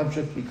 therefore the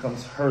object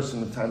becomes hers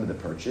from the time of the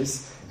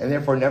purchase, and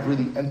therefore never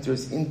really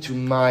enters into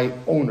my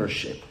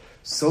ownership.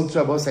 So to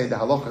Rabbi say, the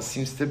halacha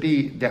seems to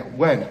be that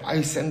when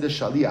I send the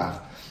shaliach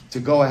to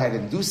go ahead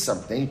and do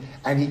something,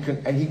 and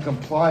he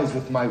complies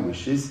with my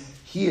wishes,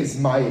 he is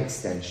my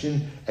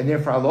extension, and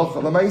therefore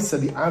halacha l'maisa,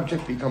 the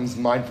object becomes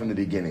mine from the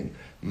beginning.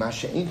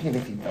 Masha'inkin,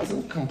 if he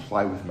doesn't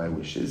comply with my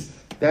wishes,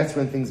 that's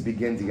when things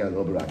begin to get a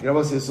little bit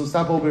rocky. So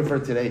stop over for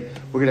today.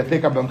 We're going to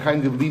pick up. I'm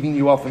kind of leaving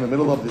you off in the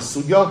middle of the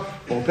sugya.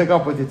 We'll pick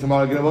up with it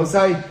tomorrow.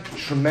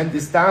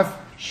 Tremendous stuff.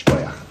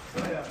 Shkoyach.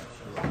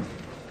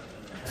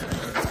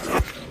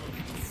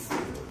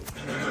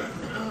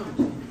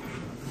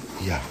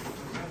 Yeah.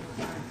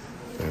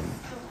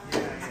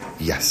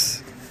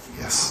 Yes.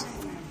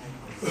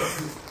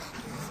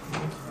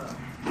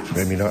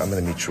 Maybe I'm going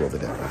to meet you over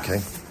there,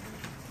 okay?